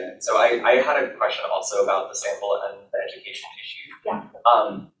PhD student. So I had a question also about the sample and the education issue. Yeah.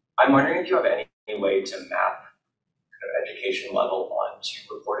 I'm wondering if you have any way to map kind of education level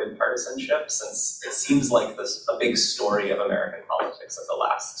onto reported partisanship, since it seems like a big story of American politics of the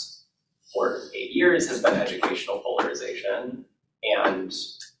last 4 to 8 years has been educational polarization. And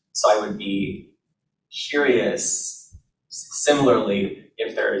so I would be curious, similarly,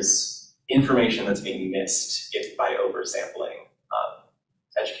 if there's information that's being missed by oversampling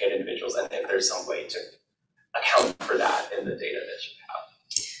educated individuals, and if there's some way to account for that in the data that you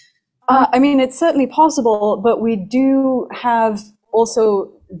have. I mean, it's certainly possible, but we do have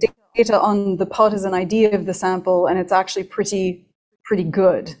also data on the partisan idea of the sample, and it's actually pretty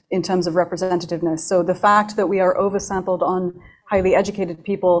good in terms of representativeness. So the fact that we are oversampled on highly educated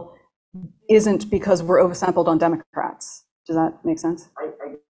people isn't because we're oversampled on Democrats. Does that make sense? I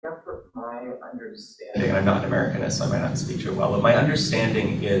guess that my understanding, I'm not an Americanist, so I might not speak too well, but my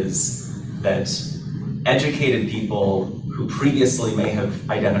understanding is that educated people who previously may have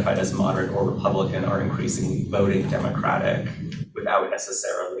identified as moderate or Republican are increasingly voting Democratic without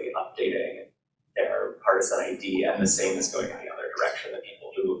necessarily updating their partisan ID, and the same is going in the other direction. The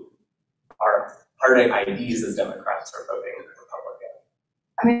people who are party IDs as Democrats are voting Republican.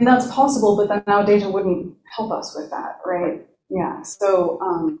 I mean, that's possible, but then our data wouldn't help us with that, right? Yeah, so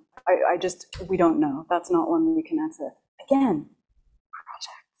we don't know. That's not one we can answer. Again,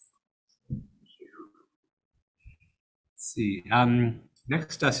 projects. Let's see.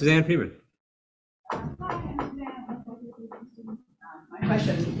 Next, Suzanne Freeman. My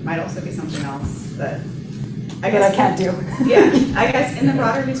question might also be something else that I can't do. Yeah, I guess in the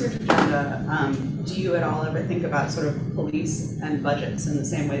broader research agenda, do you at all ever think about sort of police and budgets in the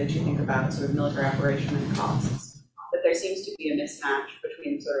same way that you think about sort of military operation and costs? That there seems to be a mismatch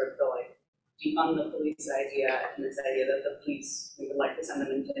between sort of the like defund the police idea and this idea that the police, we would like to send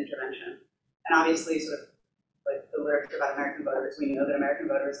them into intervention. And obviously sort of like the literature about American voters, we know that American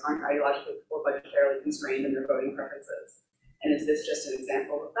voters aren't ideologically or budgetarily constrained in their voting preferences. And is this just an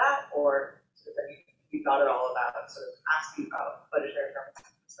example of that, or sort of have you thought at all about sort of asking about budgetary preferences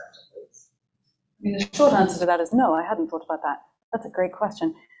with respect to police? I mean, the short answer to that is no, I hadn't thought about that. That's a great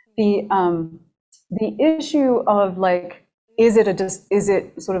question. The issue of like, is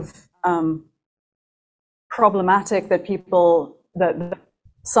it sort of problematic that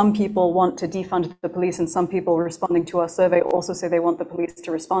some people want to defund the police and some people responding to our survey also say they want the police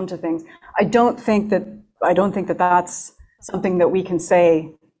to respond to things. I don't think that that's something that we can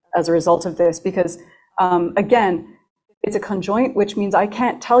say as a result of this, because again, it's a conjoint, which means I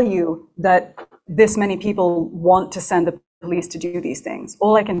can't tell you that this many people want to send the police to do these things.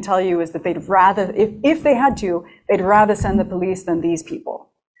 All I can tell you is that they'd rather, if they had to, they'd rather send the police than these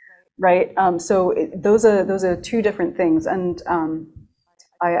people, right? Those are two different things, and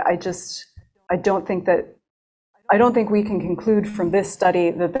I don't think we can conclude from this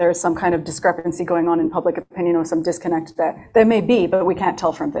study that there's some kind of discrepancy going on in public opinion or some disconnect there. There may be, but we can't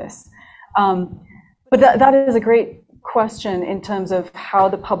tell from this. But that is a great question in terms of how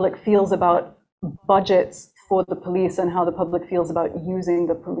the public feels about budgets for the police and how the public feels about using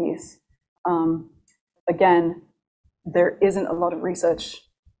the police. Again, there isn't a lot of research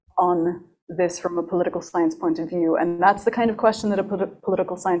on this from a political science point of view, and that's the kind of question that a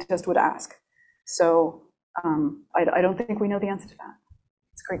political scientist would ask. So I don't think we know the answer to that.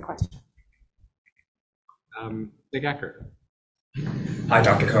 It's a great question. Nick Ackert. Hi,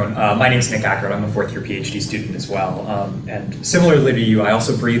 Dr. Cohn. My name is Nick Ackert. I'm a fourth-year PhD student as well. And similarly to you, I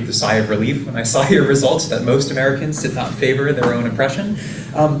also breathed a sigh of relief when I saw your results that most Americans did not favor their own oppression.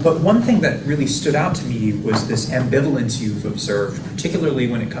 But one thing that really stood out to me was this ambivalence you've observed, particularly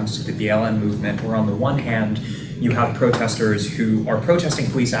when it comes to the BLM movement, where on the one hand, you have protesters who are protesting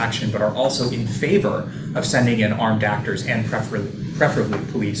police action, but are also in favor of sending in armed actors and preferably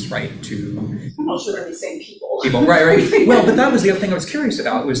police, right, to... I'm not sure they're the same people. Right. Well, but that was the other thing I was curious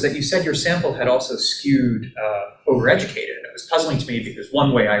about, was that you said your sample had also skewed overeducated. And it was puzzling to me because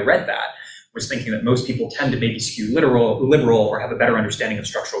one way I read that was thinking that most people tend to maybe skew liberal or have a better understanding of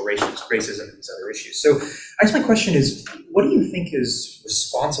structural racism and these other issues. So I guess my question is, what do you think is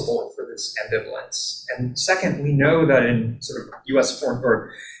responsible for this ambivalence? And second, we know that in sort of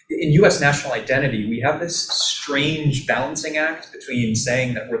in US national identity, we have this strange balancing act between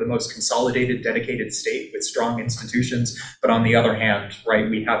saying that we're the most consolidated, dedicated state with strong institutions, but on the other hand, right,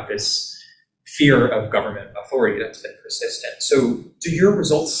 we have this fear of government authority that's been persistent. So do your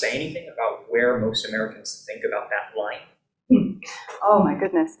results say anything about where most Americans think about that line? Oh my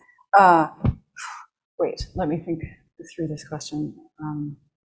goodness. Wait, let me think through this question.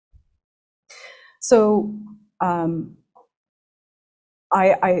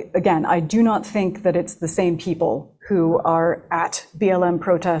 I do not think that it's the same people who are at BLM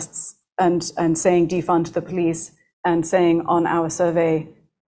protests and saying defund the police and saying on our survey,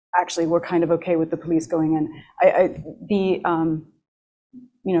 actually, we're kind of okay with the police going in.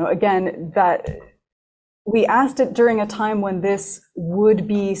 Again, that we asked it during a time when this would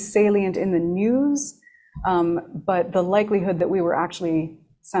be salient in the news, but the likelihood that we were actually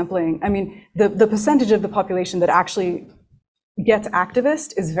sampling, I mean, the percentage of the population that actually gets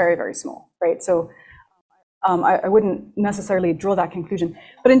activist is very, very small, right? So I wouldn't necessarily draw that conclusion.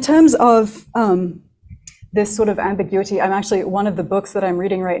 But in terms of this sort of ambiguity, one of the books that I'm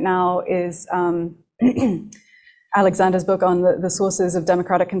reading right now is Alexander's book on the sources of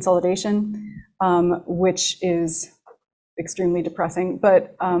democratic consolidation, which is extremely depressing.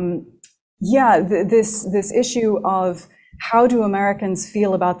 But this issue of how do Americans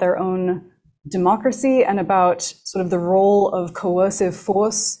feel about their own democracy and about sort of the role of coercive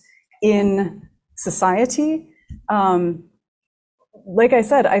force in society. Like I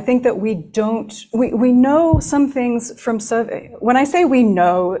said, I think that we know some things from survey. When I say we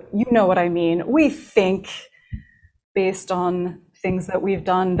know, you know what I mean. We think based on things that we've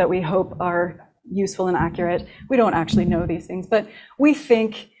done that we hope are useful and accurate. We don't actually know these things, but we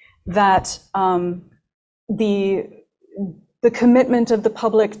think that the commitment of the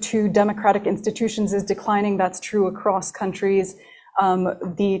public to democratic institutions is declining. That's true across countries.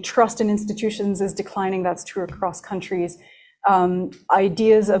 The trust in institutions is declining. That's true across countries.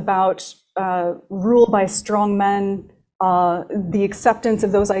 Ideas about rule by strong men, the acceptance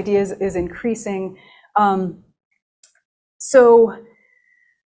of those ideas is increasing. So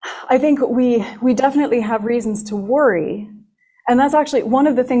I think we definitely have reasons to worry. And that's actually one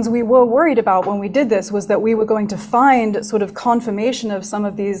of the things we were worried about when we did this, was that we were going to find sort of confirmation of some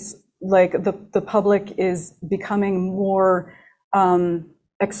of these, like the public is becoming more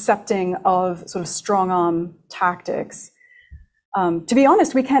accepting of sort of strong arm tactics. To be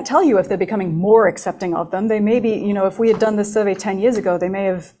honest, we can't tell you if they're becoming more accepting of them. They may be, if we had done this survey 10 years ago, they may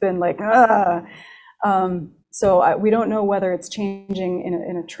have been like, so we don't know whether it's changing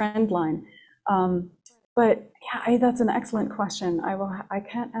in a trend line. But yeah, that's an excellent question. I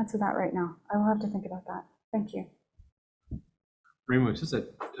can't answer that right now. I will have to think about that. Thank you. Remo, is this a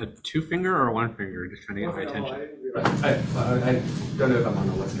two finger or one finger? Just trying to get my attention. I don't know if I'm on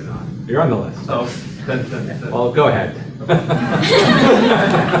the list or not. You're on the list. Oh, then. Well, go ahead.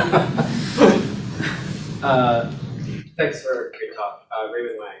 Thanks for your talk.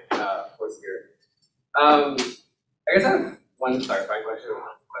 Raymond Wang, fourth year. I guess I have one clarifying question.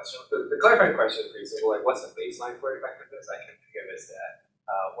 The clarifying question is pretty simple. Like, what's the baseline for effectiveness? I think I missed that.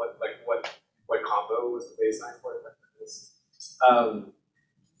 What combo was the baseline for effectiveness?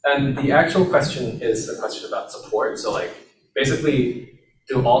 And the actual question is a question about support. So like, basically,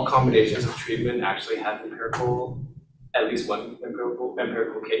 do all combinations of treatment actually have at least one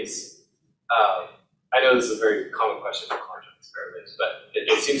empirical case? I know this is a very common question for conjoint experiments, but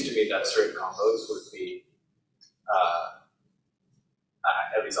it seems to me that certain combos would be,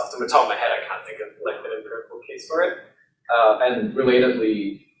 at least off the top of my head, I can't think of like an empirical case for it. And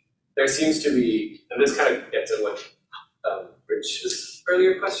relatedly, there seems to be, and this kind of gets at what Rich's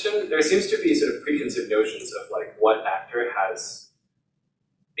earlier question, there seems to be sort of preconceived notions of like what actor has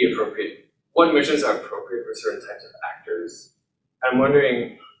the appropriate, what missions are appropriate for certain types of actors. I'm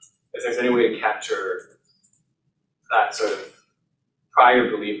wondering if there's any way to capture that sort of prior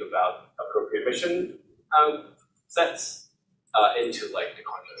belief about appropriate mission sets into like the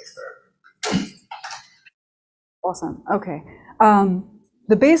conjoint experiment. Awesome. Okay.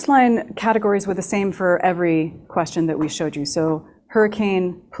 The baseline categories were the same for every question that we showed you. So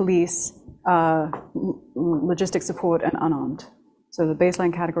hurricane, police, logistic support, and unarmed. So the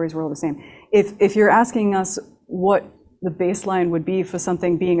baseline categories were all the same. If you're asking us what the baseline would be for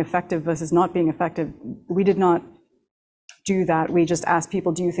something being effective versus not being effective, we did not do that. We just asked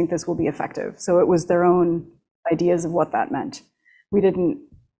people, do you think this will be effective? So it was their own ideas of what that meant. We didn't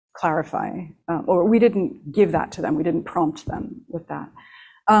clarify, or we didn't give that to them. We didn't prompt them with that.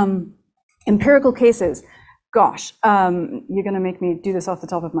 Empirical cases, gosh, you're gonna make me do this off the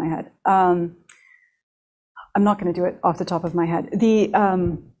top of my head. I'm not gonna do it off the top of my head.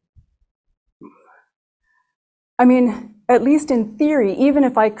 I mean, at least in theory, even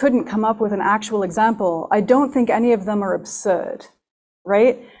if I couldn't come up with an actual example, I don't think any of them are absurd,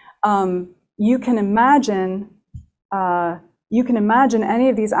 right? You can imagine any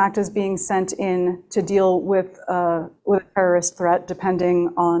of these actors being sent in to deal with a terrorist threat,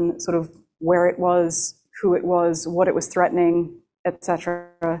 depending on sort of where it was, who it was, what it was threatening,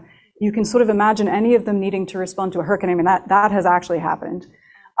 etc. You can sort of imagine any of them needing to respond to a hurricane. I mean, that has actually happened.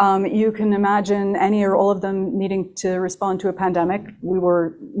 You can imagine any or all of them needing to respond to a pandemic. We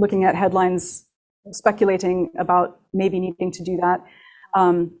were looking at headlines speculating about maybe needing to do that.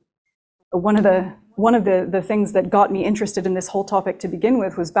 One of the things that got me interested in this whole topic to begin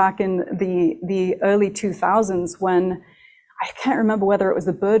with was back in the early 2000s, when I can't remember whether it was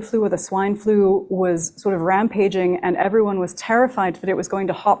the bird flu or the swine flu was sort of rampaging, and everyone was terrified that it was going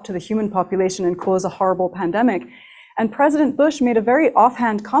to hop to the human population and cause a horrible pandemic. And President Bush made a very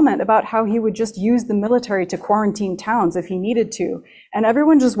offhand comment about how he would just use the military to quarantine towns if he needed to, and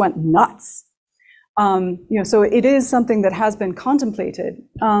everyone just went nuts. So it is something that has been contemplated.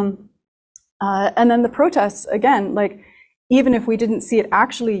 And then the protests, again, like, even if we didn't see it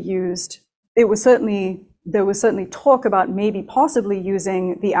actually used, there was certainly talk about maybe possibly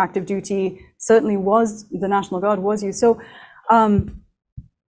using the active duty. Certainly was, the National Guard was used. So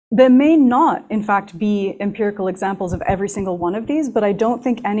there may not, in fact, be empirical examples of every single one of these, but I don't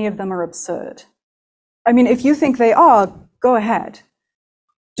think any of them are absurd. I mean, if you think they are, go ahead.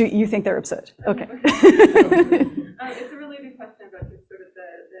 Do you think they're absurd? Okay. It's a related question about just sort of the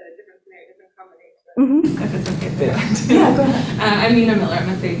different scenarios, different combinations. If it's okay for you. Yeah, go ahead. I'm Nina Miller, I'm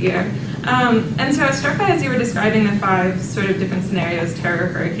a third year. And so I was struck by, as you were describing the 5 sort of different scenarios, terror,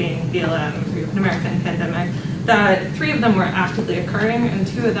 hurricane, BLM, an American pandemic, that 3 of them were actively occurring and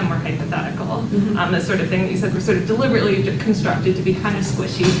 2 of them were hypothetical. The sort of thing that you said were sort of deliberately constructed to be kind of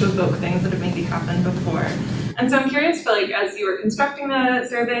squishy, to evoke things that have maybe happened before. And so I'm curious, like, as you were constructing the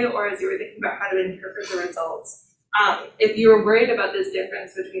survey, or as you were thinking about how to interpret the results, if you were worried about this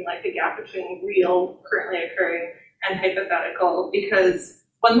difference between like the gap between real, currently occurring, and hypothetical, because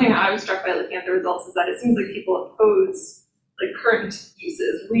one thing I was struck by looking at the results is that it seems like people oppose like current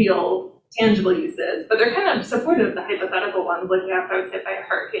uses, real, tangible uses, but they're kind of supportive of the hypothetical ones, like, yeah, if I was hit by a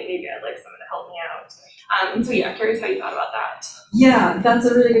hurricane, maybe I'd like someone to help me out. And so yeah, curious how you thought about that. Yeah, that's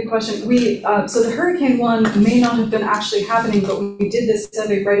a really good question. So the hurricane one may not have been actually happening, but we did this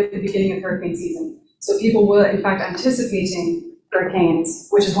survey right at the beginning of hurricane season. So people were, in fact, anticipating hurricanes,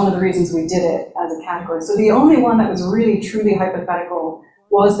 which is one of the reasons we did it as a category. So the only one that was really, truly hypothetical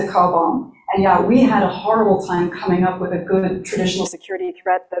was the car bomb. And yeah, we had a horrible time coming up with a good traditional security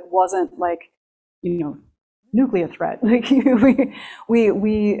threat that wasn't like, nuclear threat. Like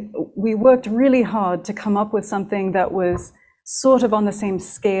we worked really hard to come up with something that was sort of on the same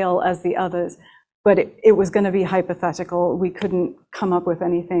scale as the others, but it was going to be hypothetical. We couldn't come up with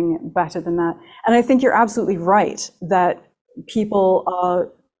anything better than that. And I think you're absolutely right that people are,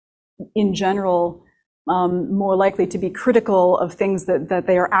 in general, more likely to be critical of things that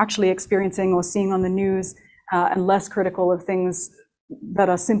they are actually experiencing or seeing on the news, and less critical of things that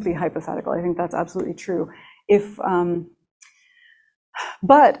are simply hypothetical. I think that's absolutely true. If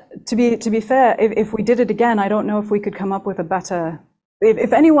But to be fair, if we did it again, I don't know if we could come up with a better,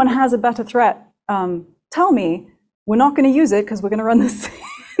 if anyone has a better threat, tell me. We're not going to use it because we're going to run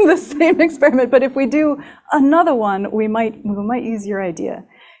the same experiment. But if we do another one, we might use your idea.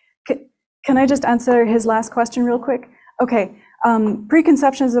 Can I just answer his last question real quick? Okay,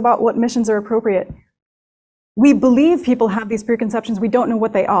 preconceptions about what missions are appropriate. We believe people have these preconceptions. We don't know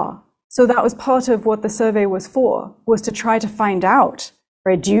what they are. So that was part of what the survey was for, was to try to find out,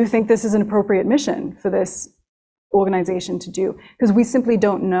 right? Do you think this is an appropriate mission for this organization to do? Because we simply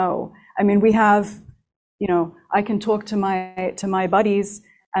don't know. I mean, we have, you know, I can talk to my buddies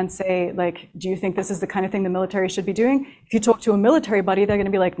and say, like, do you think this is the kind of thing the military should be doing? If you talk to a military buddy, they're going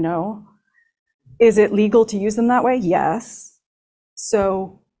to be like, no. Is it legal to use them that way? Yes.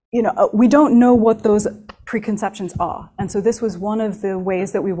 So, you know, we don't know what those preconceptions are. And so this was one of the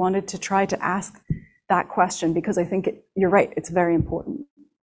ways that we wanted to try to ask that question, because I think you're right, it's very important.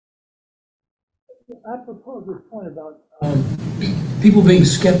 Apropos of your point about people being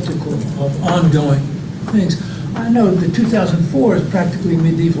skeptical of ongoing things, I know that 2004 is practically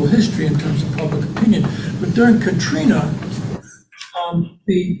medieval history in terms of public opinion, but during Katrina,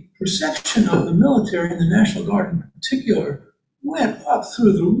 the perception of the military and the National Guard in particular went up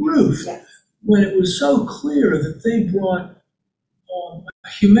through the roof when it was so clear that they brought a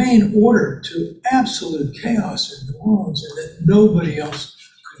humane order to absolute chaos in New Orleans and that nobody else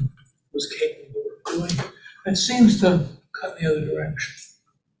was capable of doing it. It seems to cut in the other direction.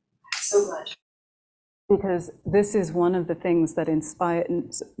 So glad. Because this is one of the things that inspired,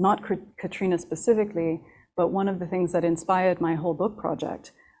 not Katrina specifically, but one of the things that inspired my whole book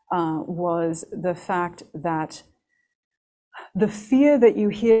project was the fact that the fear that you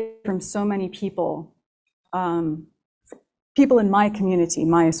hear from so many people, people in my community,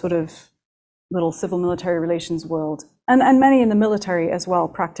 my sort of little civil military relations world, and many in the military as well,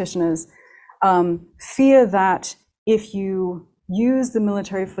 practitioners, fear that if you use the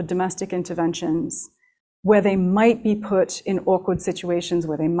military for domestic interventions, where they might be put in awkward situations,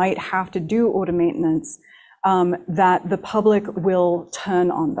 where they might have to do order maintenance, that the public will turn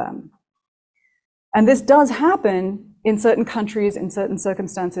on them. And this does happen in certain countries, in certain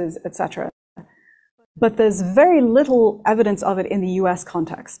circumstances, etc. But there's very little evidence of it in the US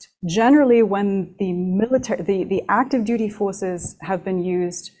context. Generally, when the military, the active duty forces have been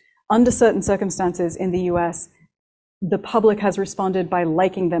used under certain circumstances in the US, the public has responded by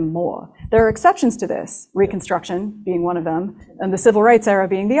liking them more. There are exceptions to this, Reconstruction being one of them, and the Civil Rights era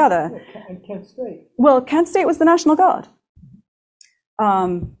being the other. And Kent State. Well, Kent State was the National Guard.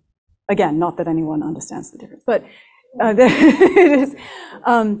 Again, not that anyone understands the difference, but it is.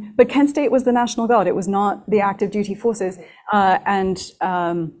 But Kent State was the National Guard. It was not the active duty forces.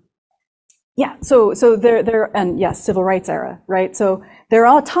 Yeah, so there, and yes, Civil Rights era, right? So there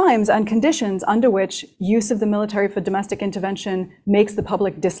are times and conditions under which use of the military for domestic intervention makes the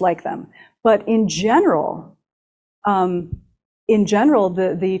public dislike them. But in general, the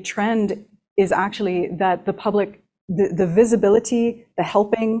trend is actually that the public, the visibility, the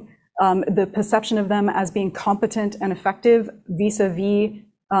helping, the perception of them as being competent and effective vis-a-vis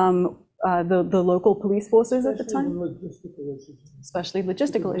the local police forces at the time. Especially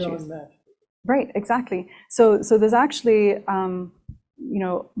logistical issues. Right, exactly. So there's actually,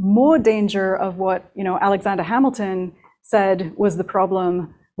 more danger of what, Alexander Hamilton said was the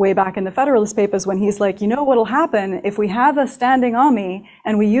problem way back in the Federalist Papers, when he's like, what'll happen if we have a standing army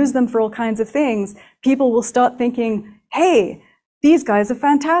and we use them for all kinds of things, people will start thinking, hey, these guys are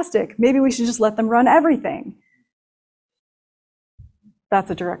fantastic. Maybe we should just let them run everything. That's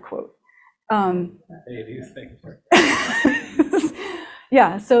a direct quote.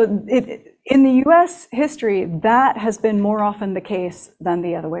 Yeah, so in the US history, that has been more often the case than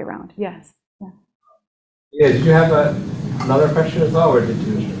the other way around. Yes. Yeah, did you have another question as well, or did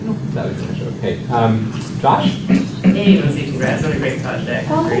you? No, that was finished. Okay. Josh? Hey, Lindsay, congrats on a great project.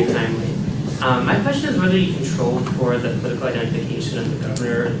 Very timely. My question is whether you controlled for the political identification of the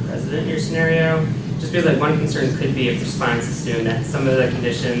governor or the president in your scenario. Just because one concern could be if the response assumed that some of the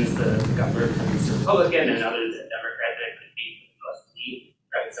conditions the governor becomes a Republican and others a Democrat, that could be less deep,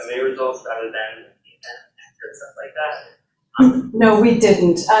 right? Some of your results rather than stuff like that. No, we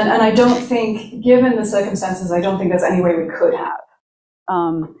didn't. And I don't think, given the circumstances, I don't think there's any way we could have.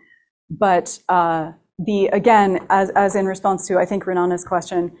 Again, as in response to, I think, Renana's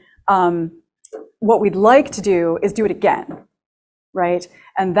question, what we'd like to do is do it again. right?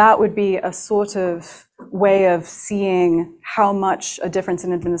 And that would be a sort of way of seeing how much a difference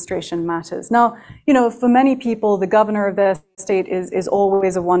in administration matters. Now, you know, for many people, the governor of their state is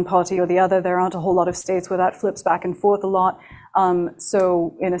always of one party or the other. There aren't a whole lot of states where that flips back and forth a lot.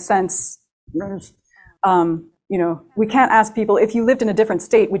 So in a sense, you know, we can't ask people, if you lived in a different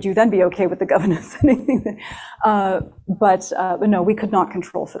state, would you then be okay with the governor saying but no, we could not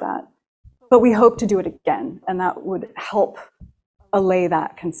control for that. But we hope to do it again, and that would help allay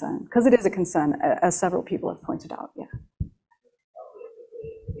that concern, because it is a concern, as several people have pointed out. Yeah.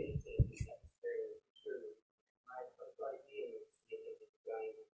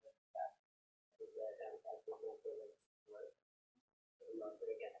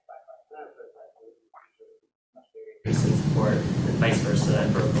 Support and vice versa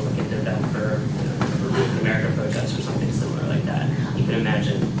for Republican did that for the America protests or something similar like that. You can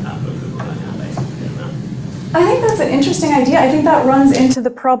imagine movement going on by something. I think that's an interesting idea. I think that runs into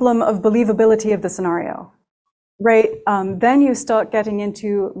the problem of believability of the scenario, right? Then you start getting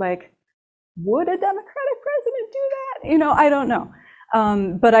into like, would a Democratic president do that? You know, I don't know.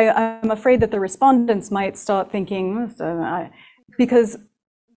 But I'm afraid that the respondents might start thinking, because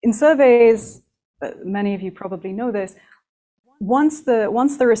in surveys, many of you probably know this, once the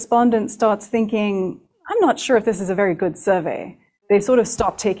respondent starts thinking, I'm not sure if this is a very good survey, they sort of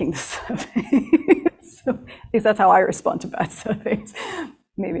stop taking the survey. So, at least that's how I respond to bad surveys.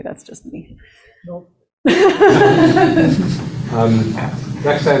 Maybe that's just me. Nope. Next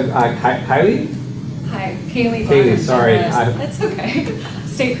time, Kylie? Hi, Kaylee. Kaylee, sorry. That's okay.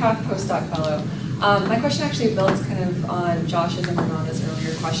 Statecraft postdoc fellow. My question actually builds kind of on Josh's and Ramonda's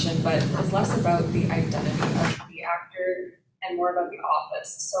earlier question, but is less about the identity of the actor and more about the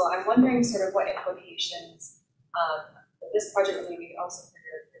office. So I'm wondering sort of what implications this project, or maybe also for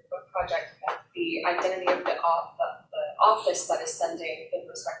your book project, the identity of the office that is sending the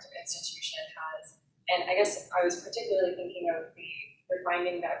respective institution has. And I guess I was particularly thinking of the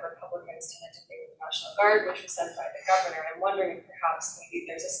finding that Republicans tended to favor the National Guard, which was sent by the governor. I'm wondering if perhaps maybe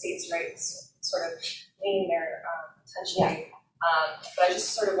there's a states' rights sort of lean there potentially. But I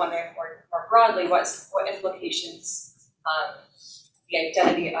just sort of wondering more broadly what implications the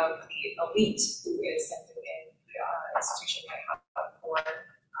identity of the elite who is sending in the institution might have for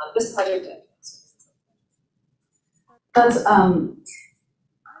this project. That's,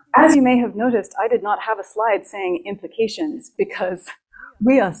 as you may have noticed, I did not have a slide saying implications because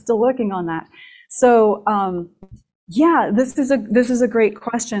we are still working on that. So yeah, this is a great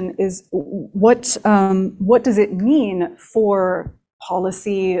question. Is what does it mean for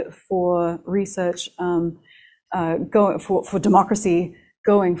policy, for research, for democracy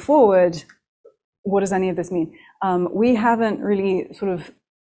going forward? What does any of this mean? We haven't really sort of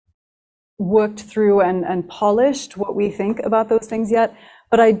worked through and polished what we think about those things yet.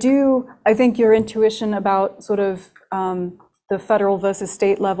 But I think your intuition about sort of the federal versus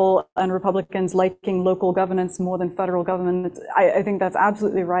state level and Republicans liking local governance more than federal government, I think that's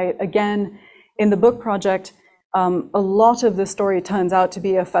absolutely right. Again, in the book project, a lot of the story turns out to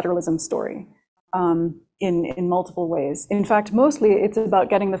be a federalism story in multiple ways. In fact, mostly it's about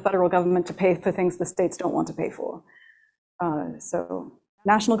getting the federal government to pay for things the states don't want to pay for. So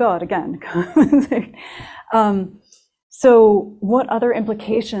National Guard, again. So what other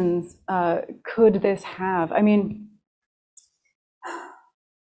implications could this have? I mean,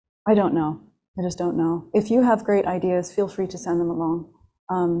 I don't know. I just don't know. If you have great ideas, feel free to send them along,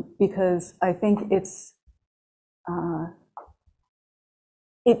 because I think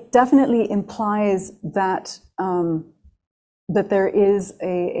it definitely implies that that there is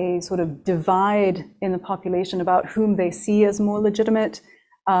a sort of divide in the population about whom they see as more legitimate.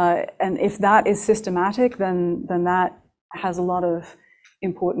 And if that is systematic, then that has a lot of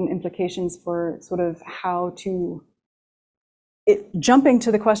important implications for sort of how to, jumping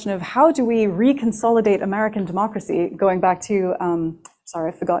to the question of how do we reconsolidate American democracy, going back to,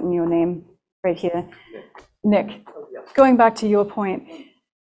 sorry, I've forgotten your name right here, Nick, going back to your point,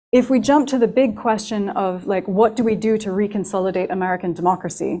 if we jump to the big question of like, what do we do to reconsolidate American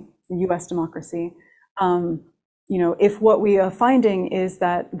democracy, US democracy, you know, if what we are finding is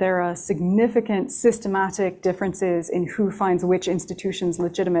that there are significant systematic differences in who finds which institutions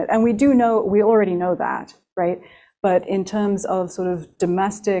legitimate, and we already know that, right? But in terms of sort of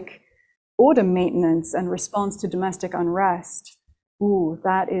domestic order maintenance and response to domestic unrest, ooh,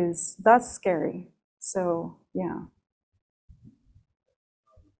 that's scary. So, yeah.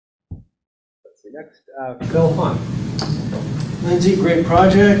 Let's see, next, Bill Hunt. Lindsay, great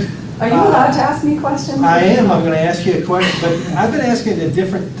project. Are you allowed to ask me questions? I am. I'm going to ask you a question, but I've been asking the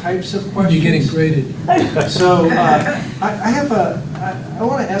different types of questions. You're getting graded. So I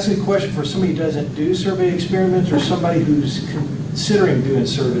want to ask you a question for somebody who doesn't do survey experiments or somebody who's considering doing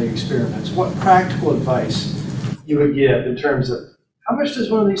survey experiments. What practical advice you would give in terms of how much does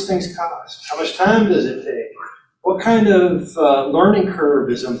one of these things cost? How much time does it take? What kind of learning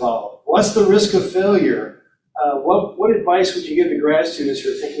curve is involved? What's the risk of failure? What advice would you give to grad students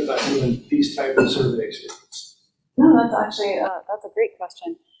who are thinking about doing these type of survey experiments? No, that's actually, that's a great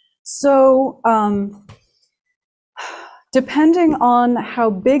question. So depending on how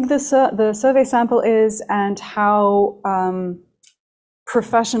big the survey sample is and how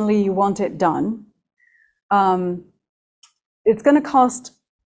professionally you want it done, it's going to cost,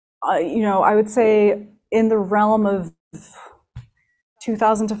 I would say in the realm of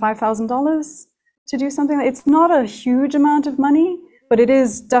 $2,000 to $5,000 to do something. It's not a huge amount of money, but it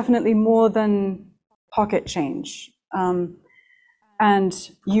is definitely more than pocket change. And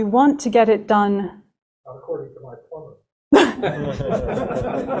you want to get it done. Not according to my plumber.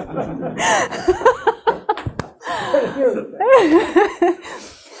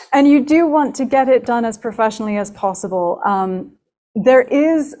 And you do want to get it done as professionally as possible. There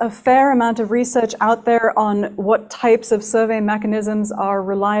is a fair amount of research out there on what types of survey mechanisms are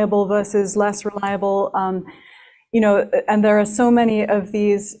reliable versus less reliable. And there are so many of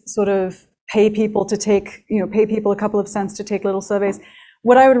these sort of pay people a couple of cents to take little surveys.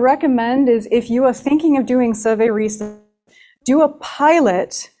 What I would recommend is if you are thinking of doing survey research, do a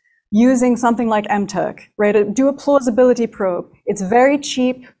pilot using something like MTurk, right? Do a plausibility probe. It's very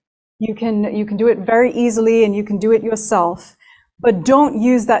cheap. You can do it very easily and you can do it yourself. But don't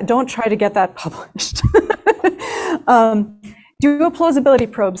use that, don't try to get that published. Do a plausibility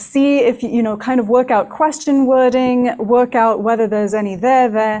probe, see if, kind of work out question wording, work out whether there's any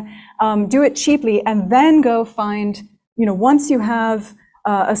there. Do it cheaply, and then go find, once you have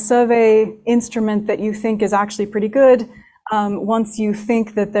a survey instrument that you think is actually pretty good, once you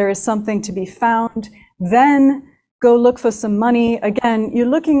think that there is something to be found, then go look for some money. Again, you're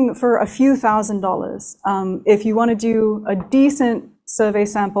looking for a few $1,000s. If you want to do a decent survey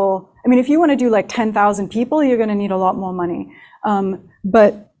sample, if you want to do like 10,000 people, you're going to need a lot more money.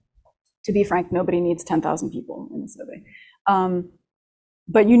 But to be frank, nobody needs 10,000 people in a survey.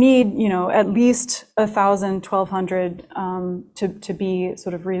 But you need, at least 1,000, 1,200 to be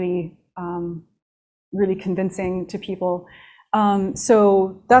sort of really, really convincing to people.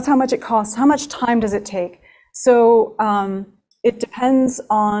 So that's how much it costs. How much time does it take? So it depends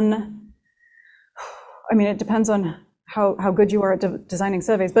on, how good you are at designing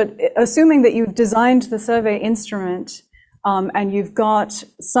surveys. But assuming that you've designed the survey instrument and you've got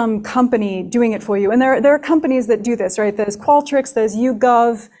some company doing it for you, and there are companies that do this, right? There's Qualtrics, there's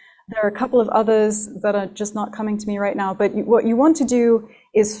YouGov, there are a couple of others that are just not coming to me right now. But what you want to do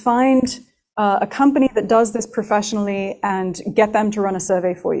is find a company that does this professionally and get them to run a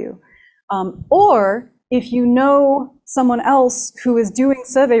survey for you. Or if you know someone else who is doing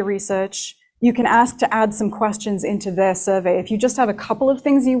survey research, you can ask to add some questions into their survey. If you just have a couple of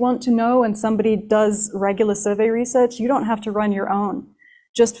things you want to know and somebody does regular survey research, you don't have to run your own.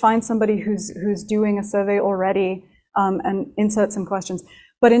 Just find somebody who's doing a survey already and insert some questions.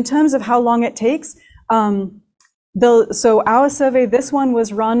 But in terms of how long it takes, so our survey, this one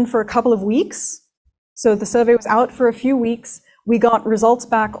was run for a couple of weeks. So the survey was out for a few weeks. We got results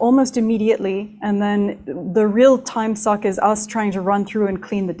back almost immediately. And then the real time suck is us trying to run through and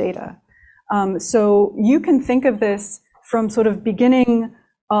clean the data. So you can think of this from sort of beginning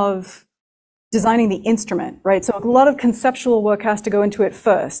of designing the instrument, right? So a lot of conceptual work has to go into it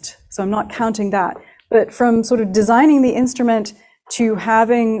first. So I'm not counting that. But from sort of designing the instrument to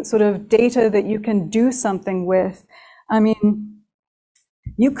having sort of data that you can do something with,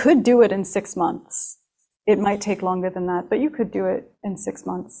 you could do it in 6 months. It might take longer than that, but you could do it in 6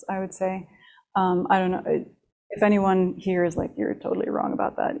 months, I would say. I don't know if anyone here is like, you're totally wrong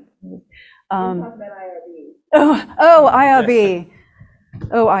about that. IRB.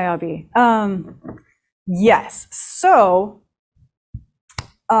 IRB. Yes. So,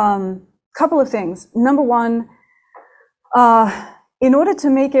 couple of things. Number one, in order to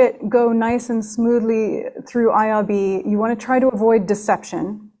make it go nice and smoothly through IRB, you want to try to avoid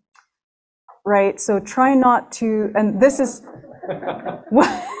deception, right? So try not to, and this is,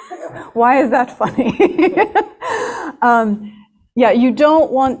 why is that funny? Yeah, you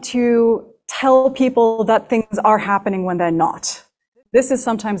don't want to tell people that things are happening when they're not. This is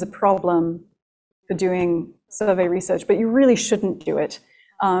sometimes a problem for doing survey research, but you really shouldn't do it.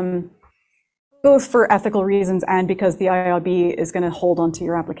 both for ethical reasons and because the IRB is going to hold onto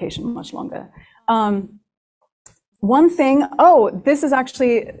your application much longer. One thing, this is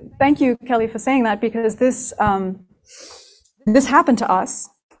actually, thank you, Kelly, for saying that, because this happened to us.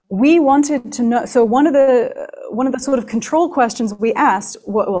 We wanted to know, so one of the sort of control questions we asked,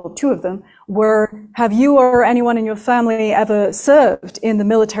 well, two of them, were, have you or anyone in your family ever served in the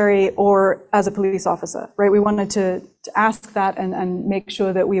military or as a police officer, right? We wanted to ask that and make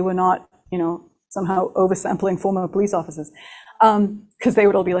sure that we were not, somehow oversampling former police officers, because they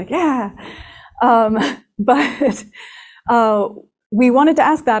would all be like, yeah. But we wanted to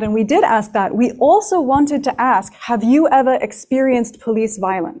ask that, and we did ask that. We also wanted to ask, have you ever experienced police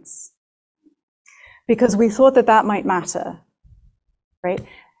violence? Because we thought that that might matter, right?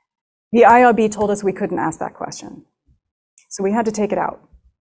 The IRB told us we couldn't ask that question. So we had to take it out.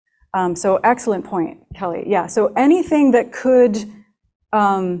 So excellent point, Kelly. Yeah, so anything that could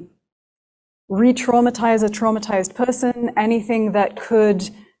re-traumatize a traumatized person, anything that could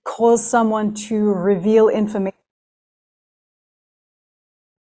cause someone to reveal information.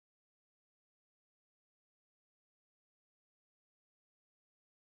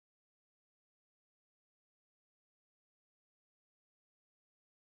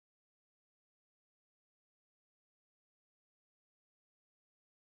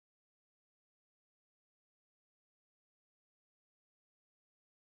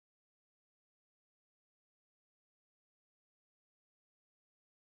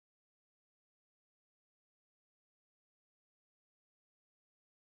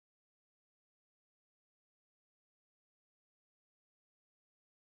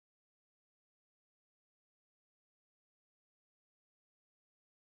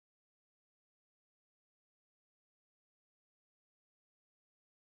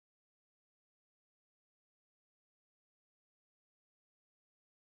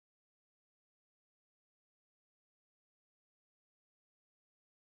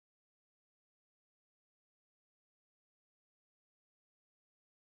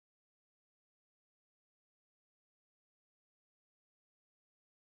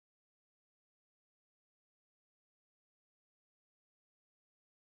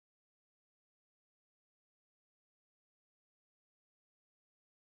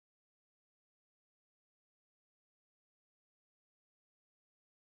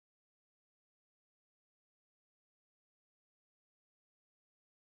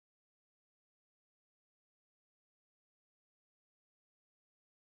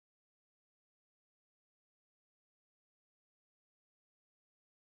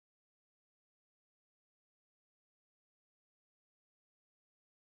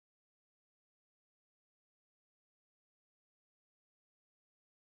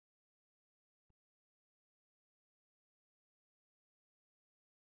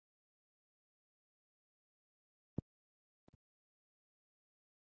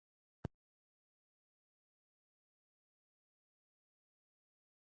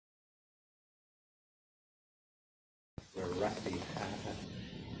 We're rusty.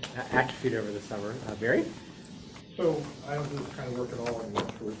 Atrophied over the summer. Barry? So I don't do this kind of work at all, and went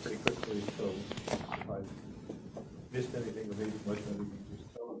through it pretty quickly, so if I missed anything or maybe much anything,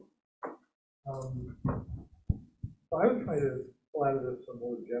 just tell me. So I would try to pull out of this some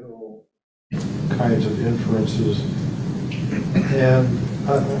more general kinds of inferences.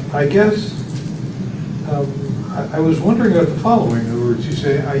 And I guess I was wondering about the following. In other words, you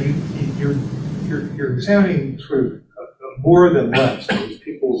say you're examining sort of more than less.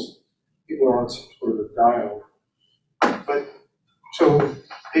 People are on some sort of a dial, but so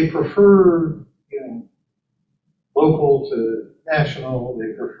they prefer local to national.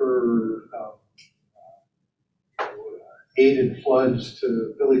 They prefer aid in floods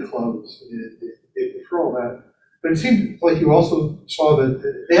to billy clubs. They prefer all that. But it seemed like you also saw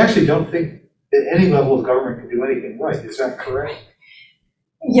that they actually don't think that any level of government can do anything right. Is that correct?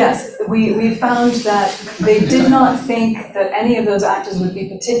 Yes, we found that they did not think that any of those actors would be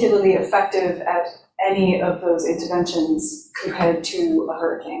particularly effective at any of those interventions compared to a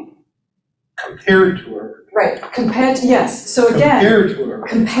hurricane. Compared to a hurricane? Right, compared to, yes. So again, compared to a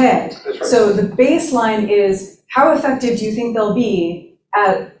hurricane. Compared. That's right. So the baseline is, how effective do you think they'll be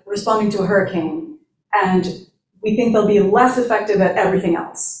at responding to a hurricane? And we think they'll be less effective at everything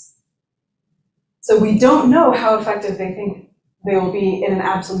else. So we don't know how effective they think they will be in an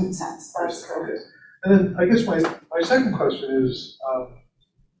absolute sense. That's correct. Okay. And then I guess my second question is,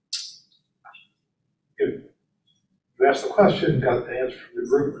 you asked the question, got the answer from the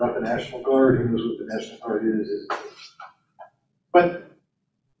group about the National Guard, who knows what the National Guard is. But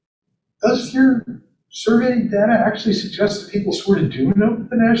does your survey data actually suggests that people sort of do know what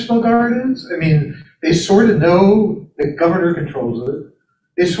the National Guard is? I mean, they sort of know the governor controls it.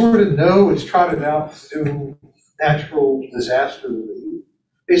 They sort of know it's trotted out to do natural disaster relief.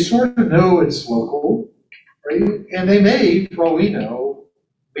 They sort of know it's local, right? And they may, for all we know,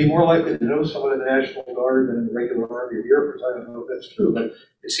 be more likely to know someone in the National Guard than in the regular Army or the Air Force. I don't know if that's true, but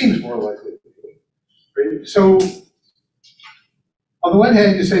it seems more likely to be. Right? So, on the one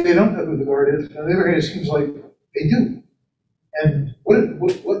hand, you say they don't know who the Guard is. On the other hand, it seems like they do. And what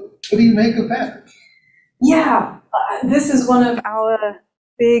do you make of that? Yeah, this is one of our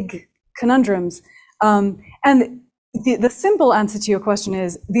big conundrums. And the simple answer to your question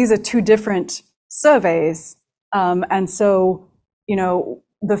is these are two different surveys. And so, you know,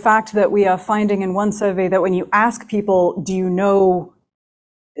 the fact that we are finding in one survey that when you ask people, do you know,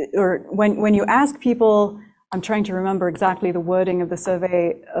 or when you ask people, I'm trying to remember exactly the wording of the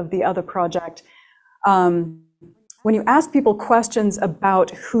survey of the other project. When you ask people questions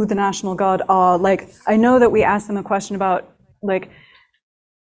about who the National Guard are, like, I know that we asked them a question about, like,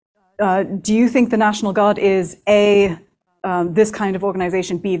 do you think the National Guard is A, this kind of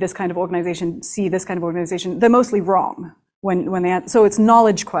organization, B, this kind of organization, C, this kind of organization? They're mostly wrong when they, so it's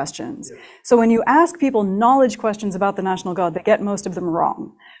knowledge questions. Yeah. So when you ask people knowledge questions about the National Guard, they get most of them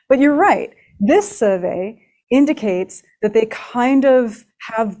wrong. But you're right, this survey indicates that they kind of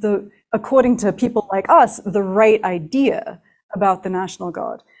have the, according to people like us, the right idea about the National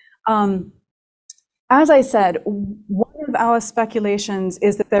Guard. As I said, one of our speculations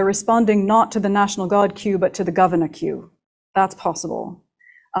is that they're responding not to the National Guard queue, but to the governor queue. That's possible,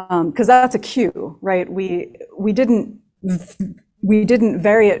 because that's a queue, right? We didn't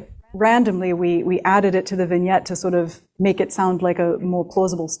vary it randomly. We added it to the vignette to sort of make it sound like a more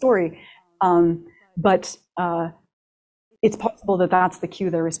plausible story. But it's possible that that's the cue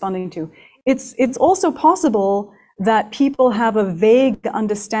they're responding to. It's also possible that people have a vague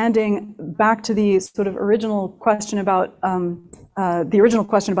understanding, back to the sort of original question about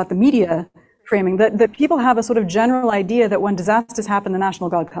the media framing, that people have a sort of general idea that when disasters happen, the National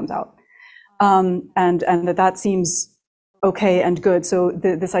Guard comes out, and that seems okay and good. So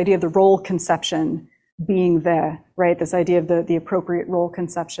this idea of the role conception being there, right? This idea of the appropriate role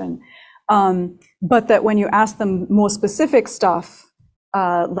conception. But that when you ask them more specific stuff,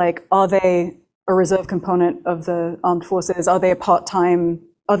 like, are they a reserve component of the armed forces? Are they part-time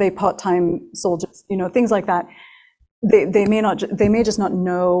soldiers? You know, things like that. They may just not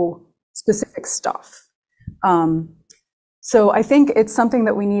know specific stuff. So I think it's something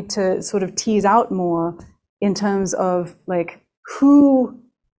that we need to sort of tease out more in terms of, like, who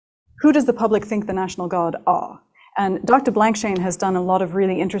does the public think the National Guard are? And Dr. Blankshane has done a lot of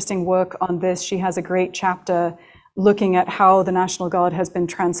really interesting work on this. She has a great chapter looking at how the National Guard has been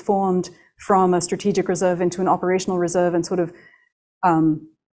transformed from a strategic reserve into an operational reserve, and sort of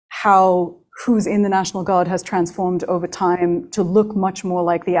how who's in the National Guard has transformed over time to look much more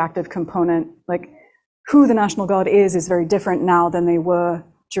like the active component. Like, who the National Guard is very different now than they were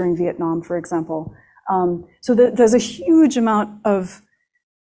during Vietnam, for example. So there's a huge amount of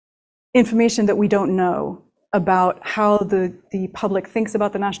information that we don't know about how the public thinks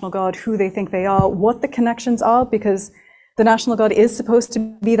about the National Guard, who they think they are, what the connections are, because the National Guard is supposed to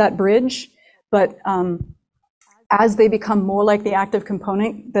be that bridge, but as they become more like the active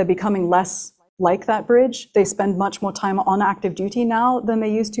component, they're becoming less like that bridge. They spend much more time on active duty now than they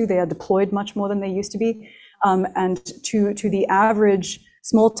used to. They are deployed much more than they used to be. And to the average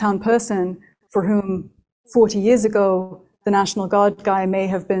small town person for whom 40 years ago, the National Guard guy may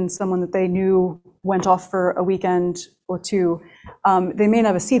have been someone that they knew went off for a weekend or two, they may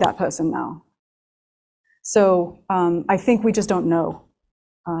never see that person now. So I think we just don't know.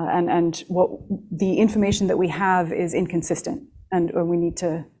 And what the information that we have is inconsistent, and we need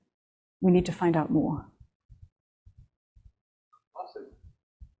to find out more. Awesome.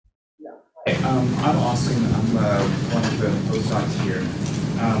 Yeah. Hi, I'm Austin. I'm one of the postdocs here.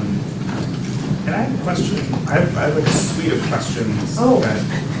 And I have a question. I have like a suite of questions. Oh. That,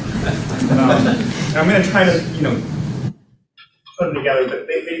 I'm going to try to, put them together, but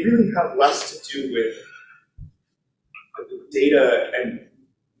they really have less to do with the data and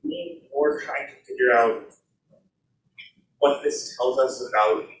me more trying to figure out what this tells us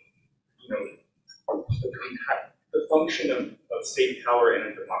about, the function of state power in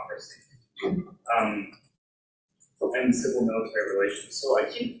a democracy, and civil military relations. So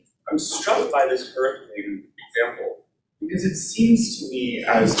I'm struck by this hurricane example, because it seems to me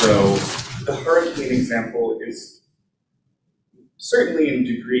as though the hurricane example is certainly in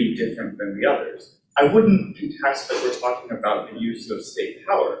degree different than the others. I wouldn't contest that we're talking about the use of state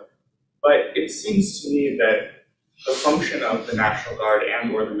power, But it seems to me that the function of the National Guard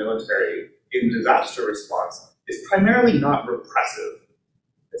and or the military in disaster response is primarily not repressive.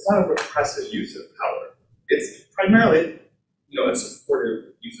 It's not a repressive use of power. It's primarily, a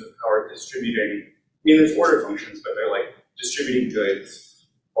supportive use of power, distributing. I mean, there's order functions, but they're like distributing goods,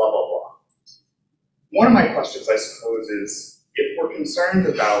 blah, blah, blah. One of my questions, I suppose, is if we're concerned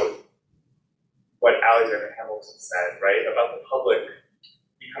about what Alexander von Humboldt said, right, about the public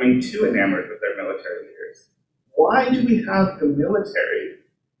becoming too enamored with their military leaders, why do we have the military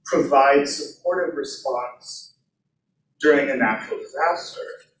provide supportive response during a natural disaster?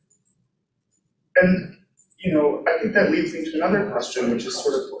 And, I think that leads me to another question, which is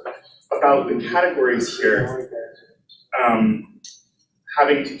sort of about the categories here,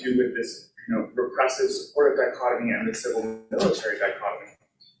 having to do with this, repressive supportive dichotomy and the civil military dichotomy.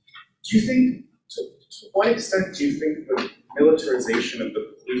 Do you think, to what extent do you think the militarization of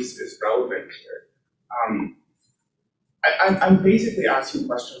the police is relevant here? I'm basically asking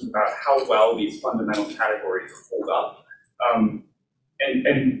questions about how well these fundamental categories hold up,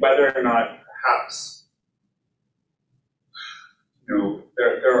 and whether or not perhaps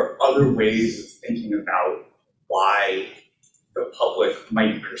there are other ways of thinking about why the public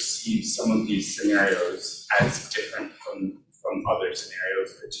might perceive some of these scenarios as different from other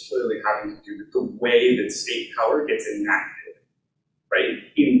scenarios, particularly having to do with the way that state power gets enacted, right,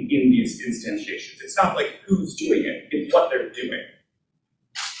 in these instantiations. It's not like who's doing it, it's what they're doing.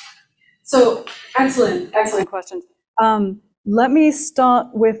 So, excellent questions. Let me start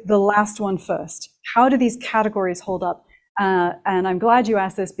with the last one first. How do these categories hold up? And I'm glad you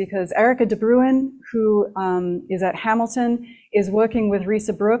asked this because Erica De Bruin, who is at Hamilton, is working with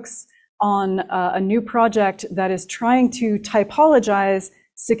Risa Brooks on a new project that is trying to typologize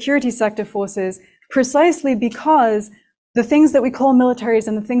security sector forces precisely because the things that we call militaries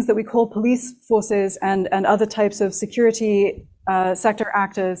and the things that we call police forces and other types of security sector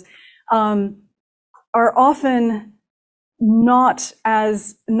actors are often not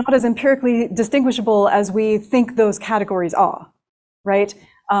as empirically distinguishable as we think those categories are, right?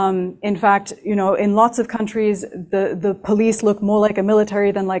 In fact, in lots of countries, the police look more like a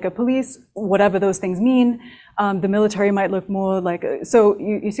military than like a police, whatever those things mean. The military might look more like, so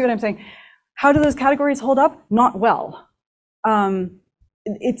you see what I'm saying? How do those categories hold up? Not well.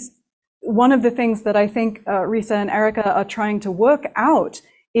 It's one of the things that I think Risa and Erica are trying to work out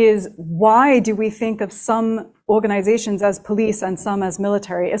is why do we think of some organizations as police and some as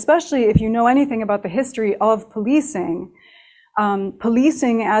military, especially if you know anything about the history of policing.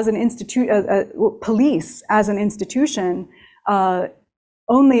 Policing as an police as an institution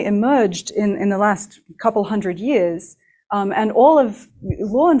only emerged in the last couple hundred years, and all of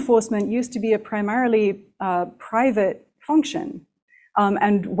law enforcement used to be a primarily private function.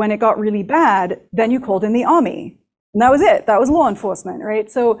 And when it got really bad, then you called in the army. And that was it. That was law enforcement, right?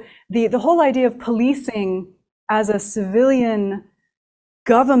 So the whole idea of policing as a civilian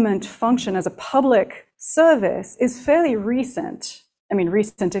government function, as a public service, is fairly recent. I mean,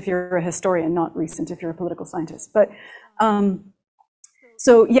 recent if you're a historian, not recent if you're a political scientist. But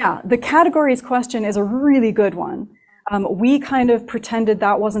so yeah, the categories question is a really good one. We kind of pretended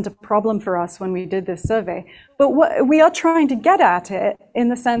that wasn't a problem for us when we did this survey. But what we are trying to get at it in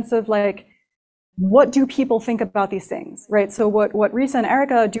the sense of like, what do people think about these things, right? So what Risa and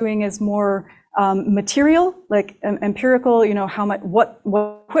Erica are doing is more material, like empirical, how much, what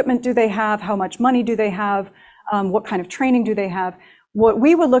equipment do they have? How much money do they have? What kind of training do they have? What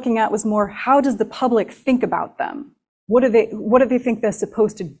we were looking at was more, how does the public think about them? What do they think they're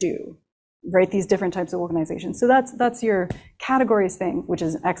supposed to do, right? These different types of organizations. So that's your categories thing, which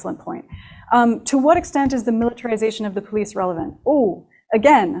is an excellent point. To what extent is the militarization of the police relevant? Oh,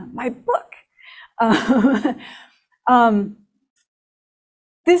 again, my book.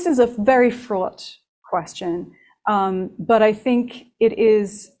 This is a very fraught question, but I think it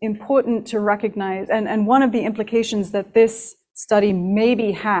is important to recognize, and one of the implications that this study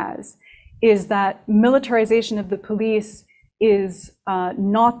maybe has is that militarization of the police is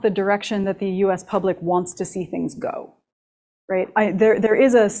not the direction that the US public wants to see things go, right? There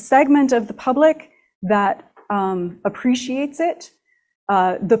is a segment of the public that appreciates it.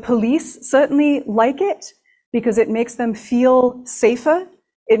 The police certainly like it because it makes them feel safer.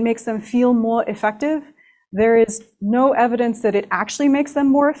 It makes them feel more effective. There is no evidence that it actually makes them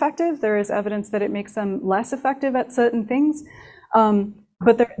more effective. There is evidence that it makes them less effective at certain things.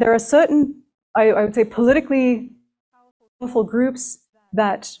 But there are certain, I would say, politically powerful groups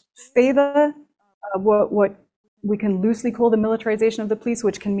that favor what we can loosely call the militarization of the police,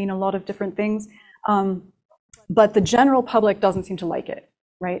 which can mean a lot of different things. But the general public doesn't seem to like it,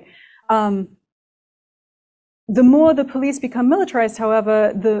 right? The more the police become militarized,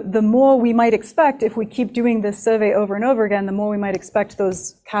 however, the more we might expect, if we keep doing this survey over and over again, the more we might expect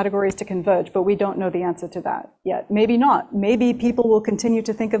those categories to converge, but we don't know the answer to that yet. Maybe not. Maybe people will continue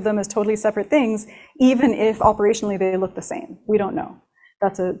to think of them as totally separate things, even if operationally they look the same. We don't know.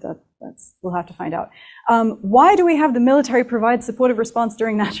 We'll have to find out. Why do we have the military provide supportive response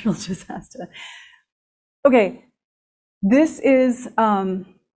during natural disaster? Okay, this is,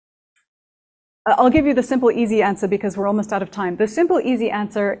 I'll give you the simple, easy answer because we're almost out of time. The simple, easy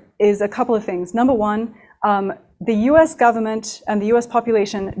answer is a couple of things. Number one, the US government and the US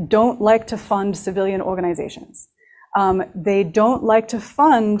population don't like to fund civilian organizations. They don't like to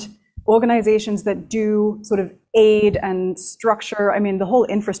fund organizations that do sort of aid and structure. I mean, the whole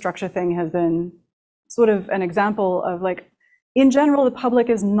infrastructure thing has been sort of an example of, like, in general, the public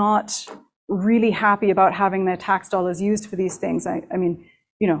is not really happy about having their tax dollars used for these things. I mean,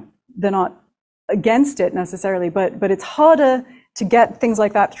 you know, they're not against it necessarily, but it's harder to get things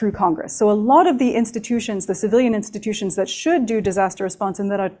like that through Congress. So a lot of the institutions, the civilian institutions that should do disaster response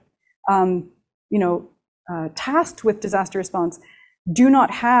and that are, tasked with disaster response, do not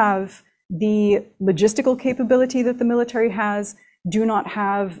have the logistical capability that the military has, do not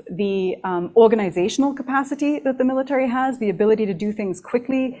have the organizational capacity that the military has, the ability to do things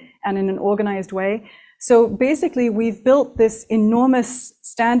quickly and in an organized way. So basically, we've built this enormous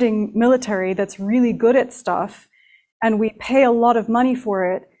standing military that's really good at stuff, and we pay a lot of money for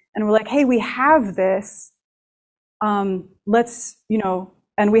it, and we're like, hey, we have this, let's,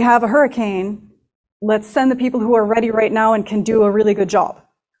 and we have a hurricane, let's send the people who are ready right now and can do a really good job.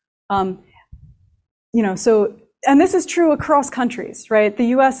 So, and this is true across countries, right? The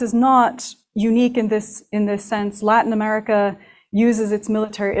US is not unique in this sense. Latin America uses its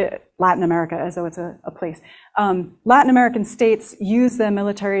military, Latin America as though it's a place. Latin American states use their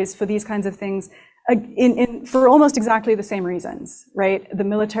militaries for these kinds of things for almost exactly the same reasons, right? The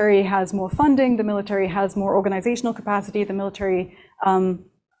military has more funding, the military has more organizational capacity, the military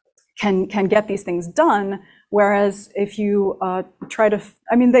can get these things done. Whereas if you try to,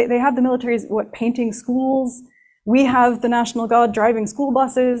 they have the militaries, painting schools. We have the National Guard driving school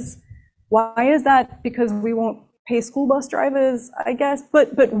buses. Why is that? Because we won't pay school bus drivers, I guess.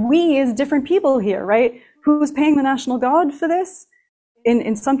 But we as different people here, right? Who's paying the National Guard for this?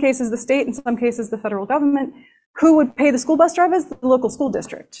 In some cases, the state, in some cases, the federal government. Who would pay the school bus drivers? The local school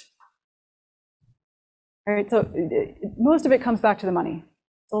district. All right, so most of it comes back to the money.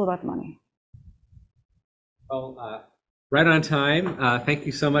 It's all about the money. Well, right on time. Thank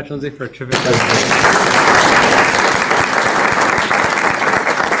you so much, Lindsay, for a terrific presentation.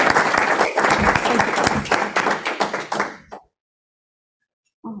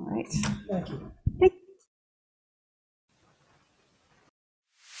 All right. Thank you.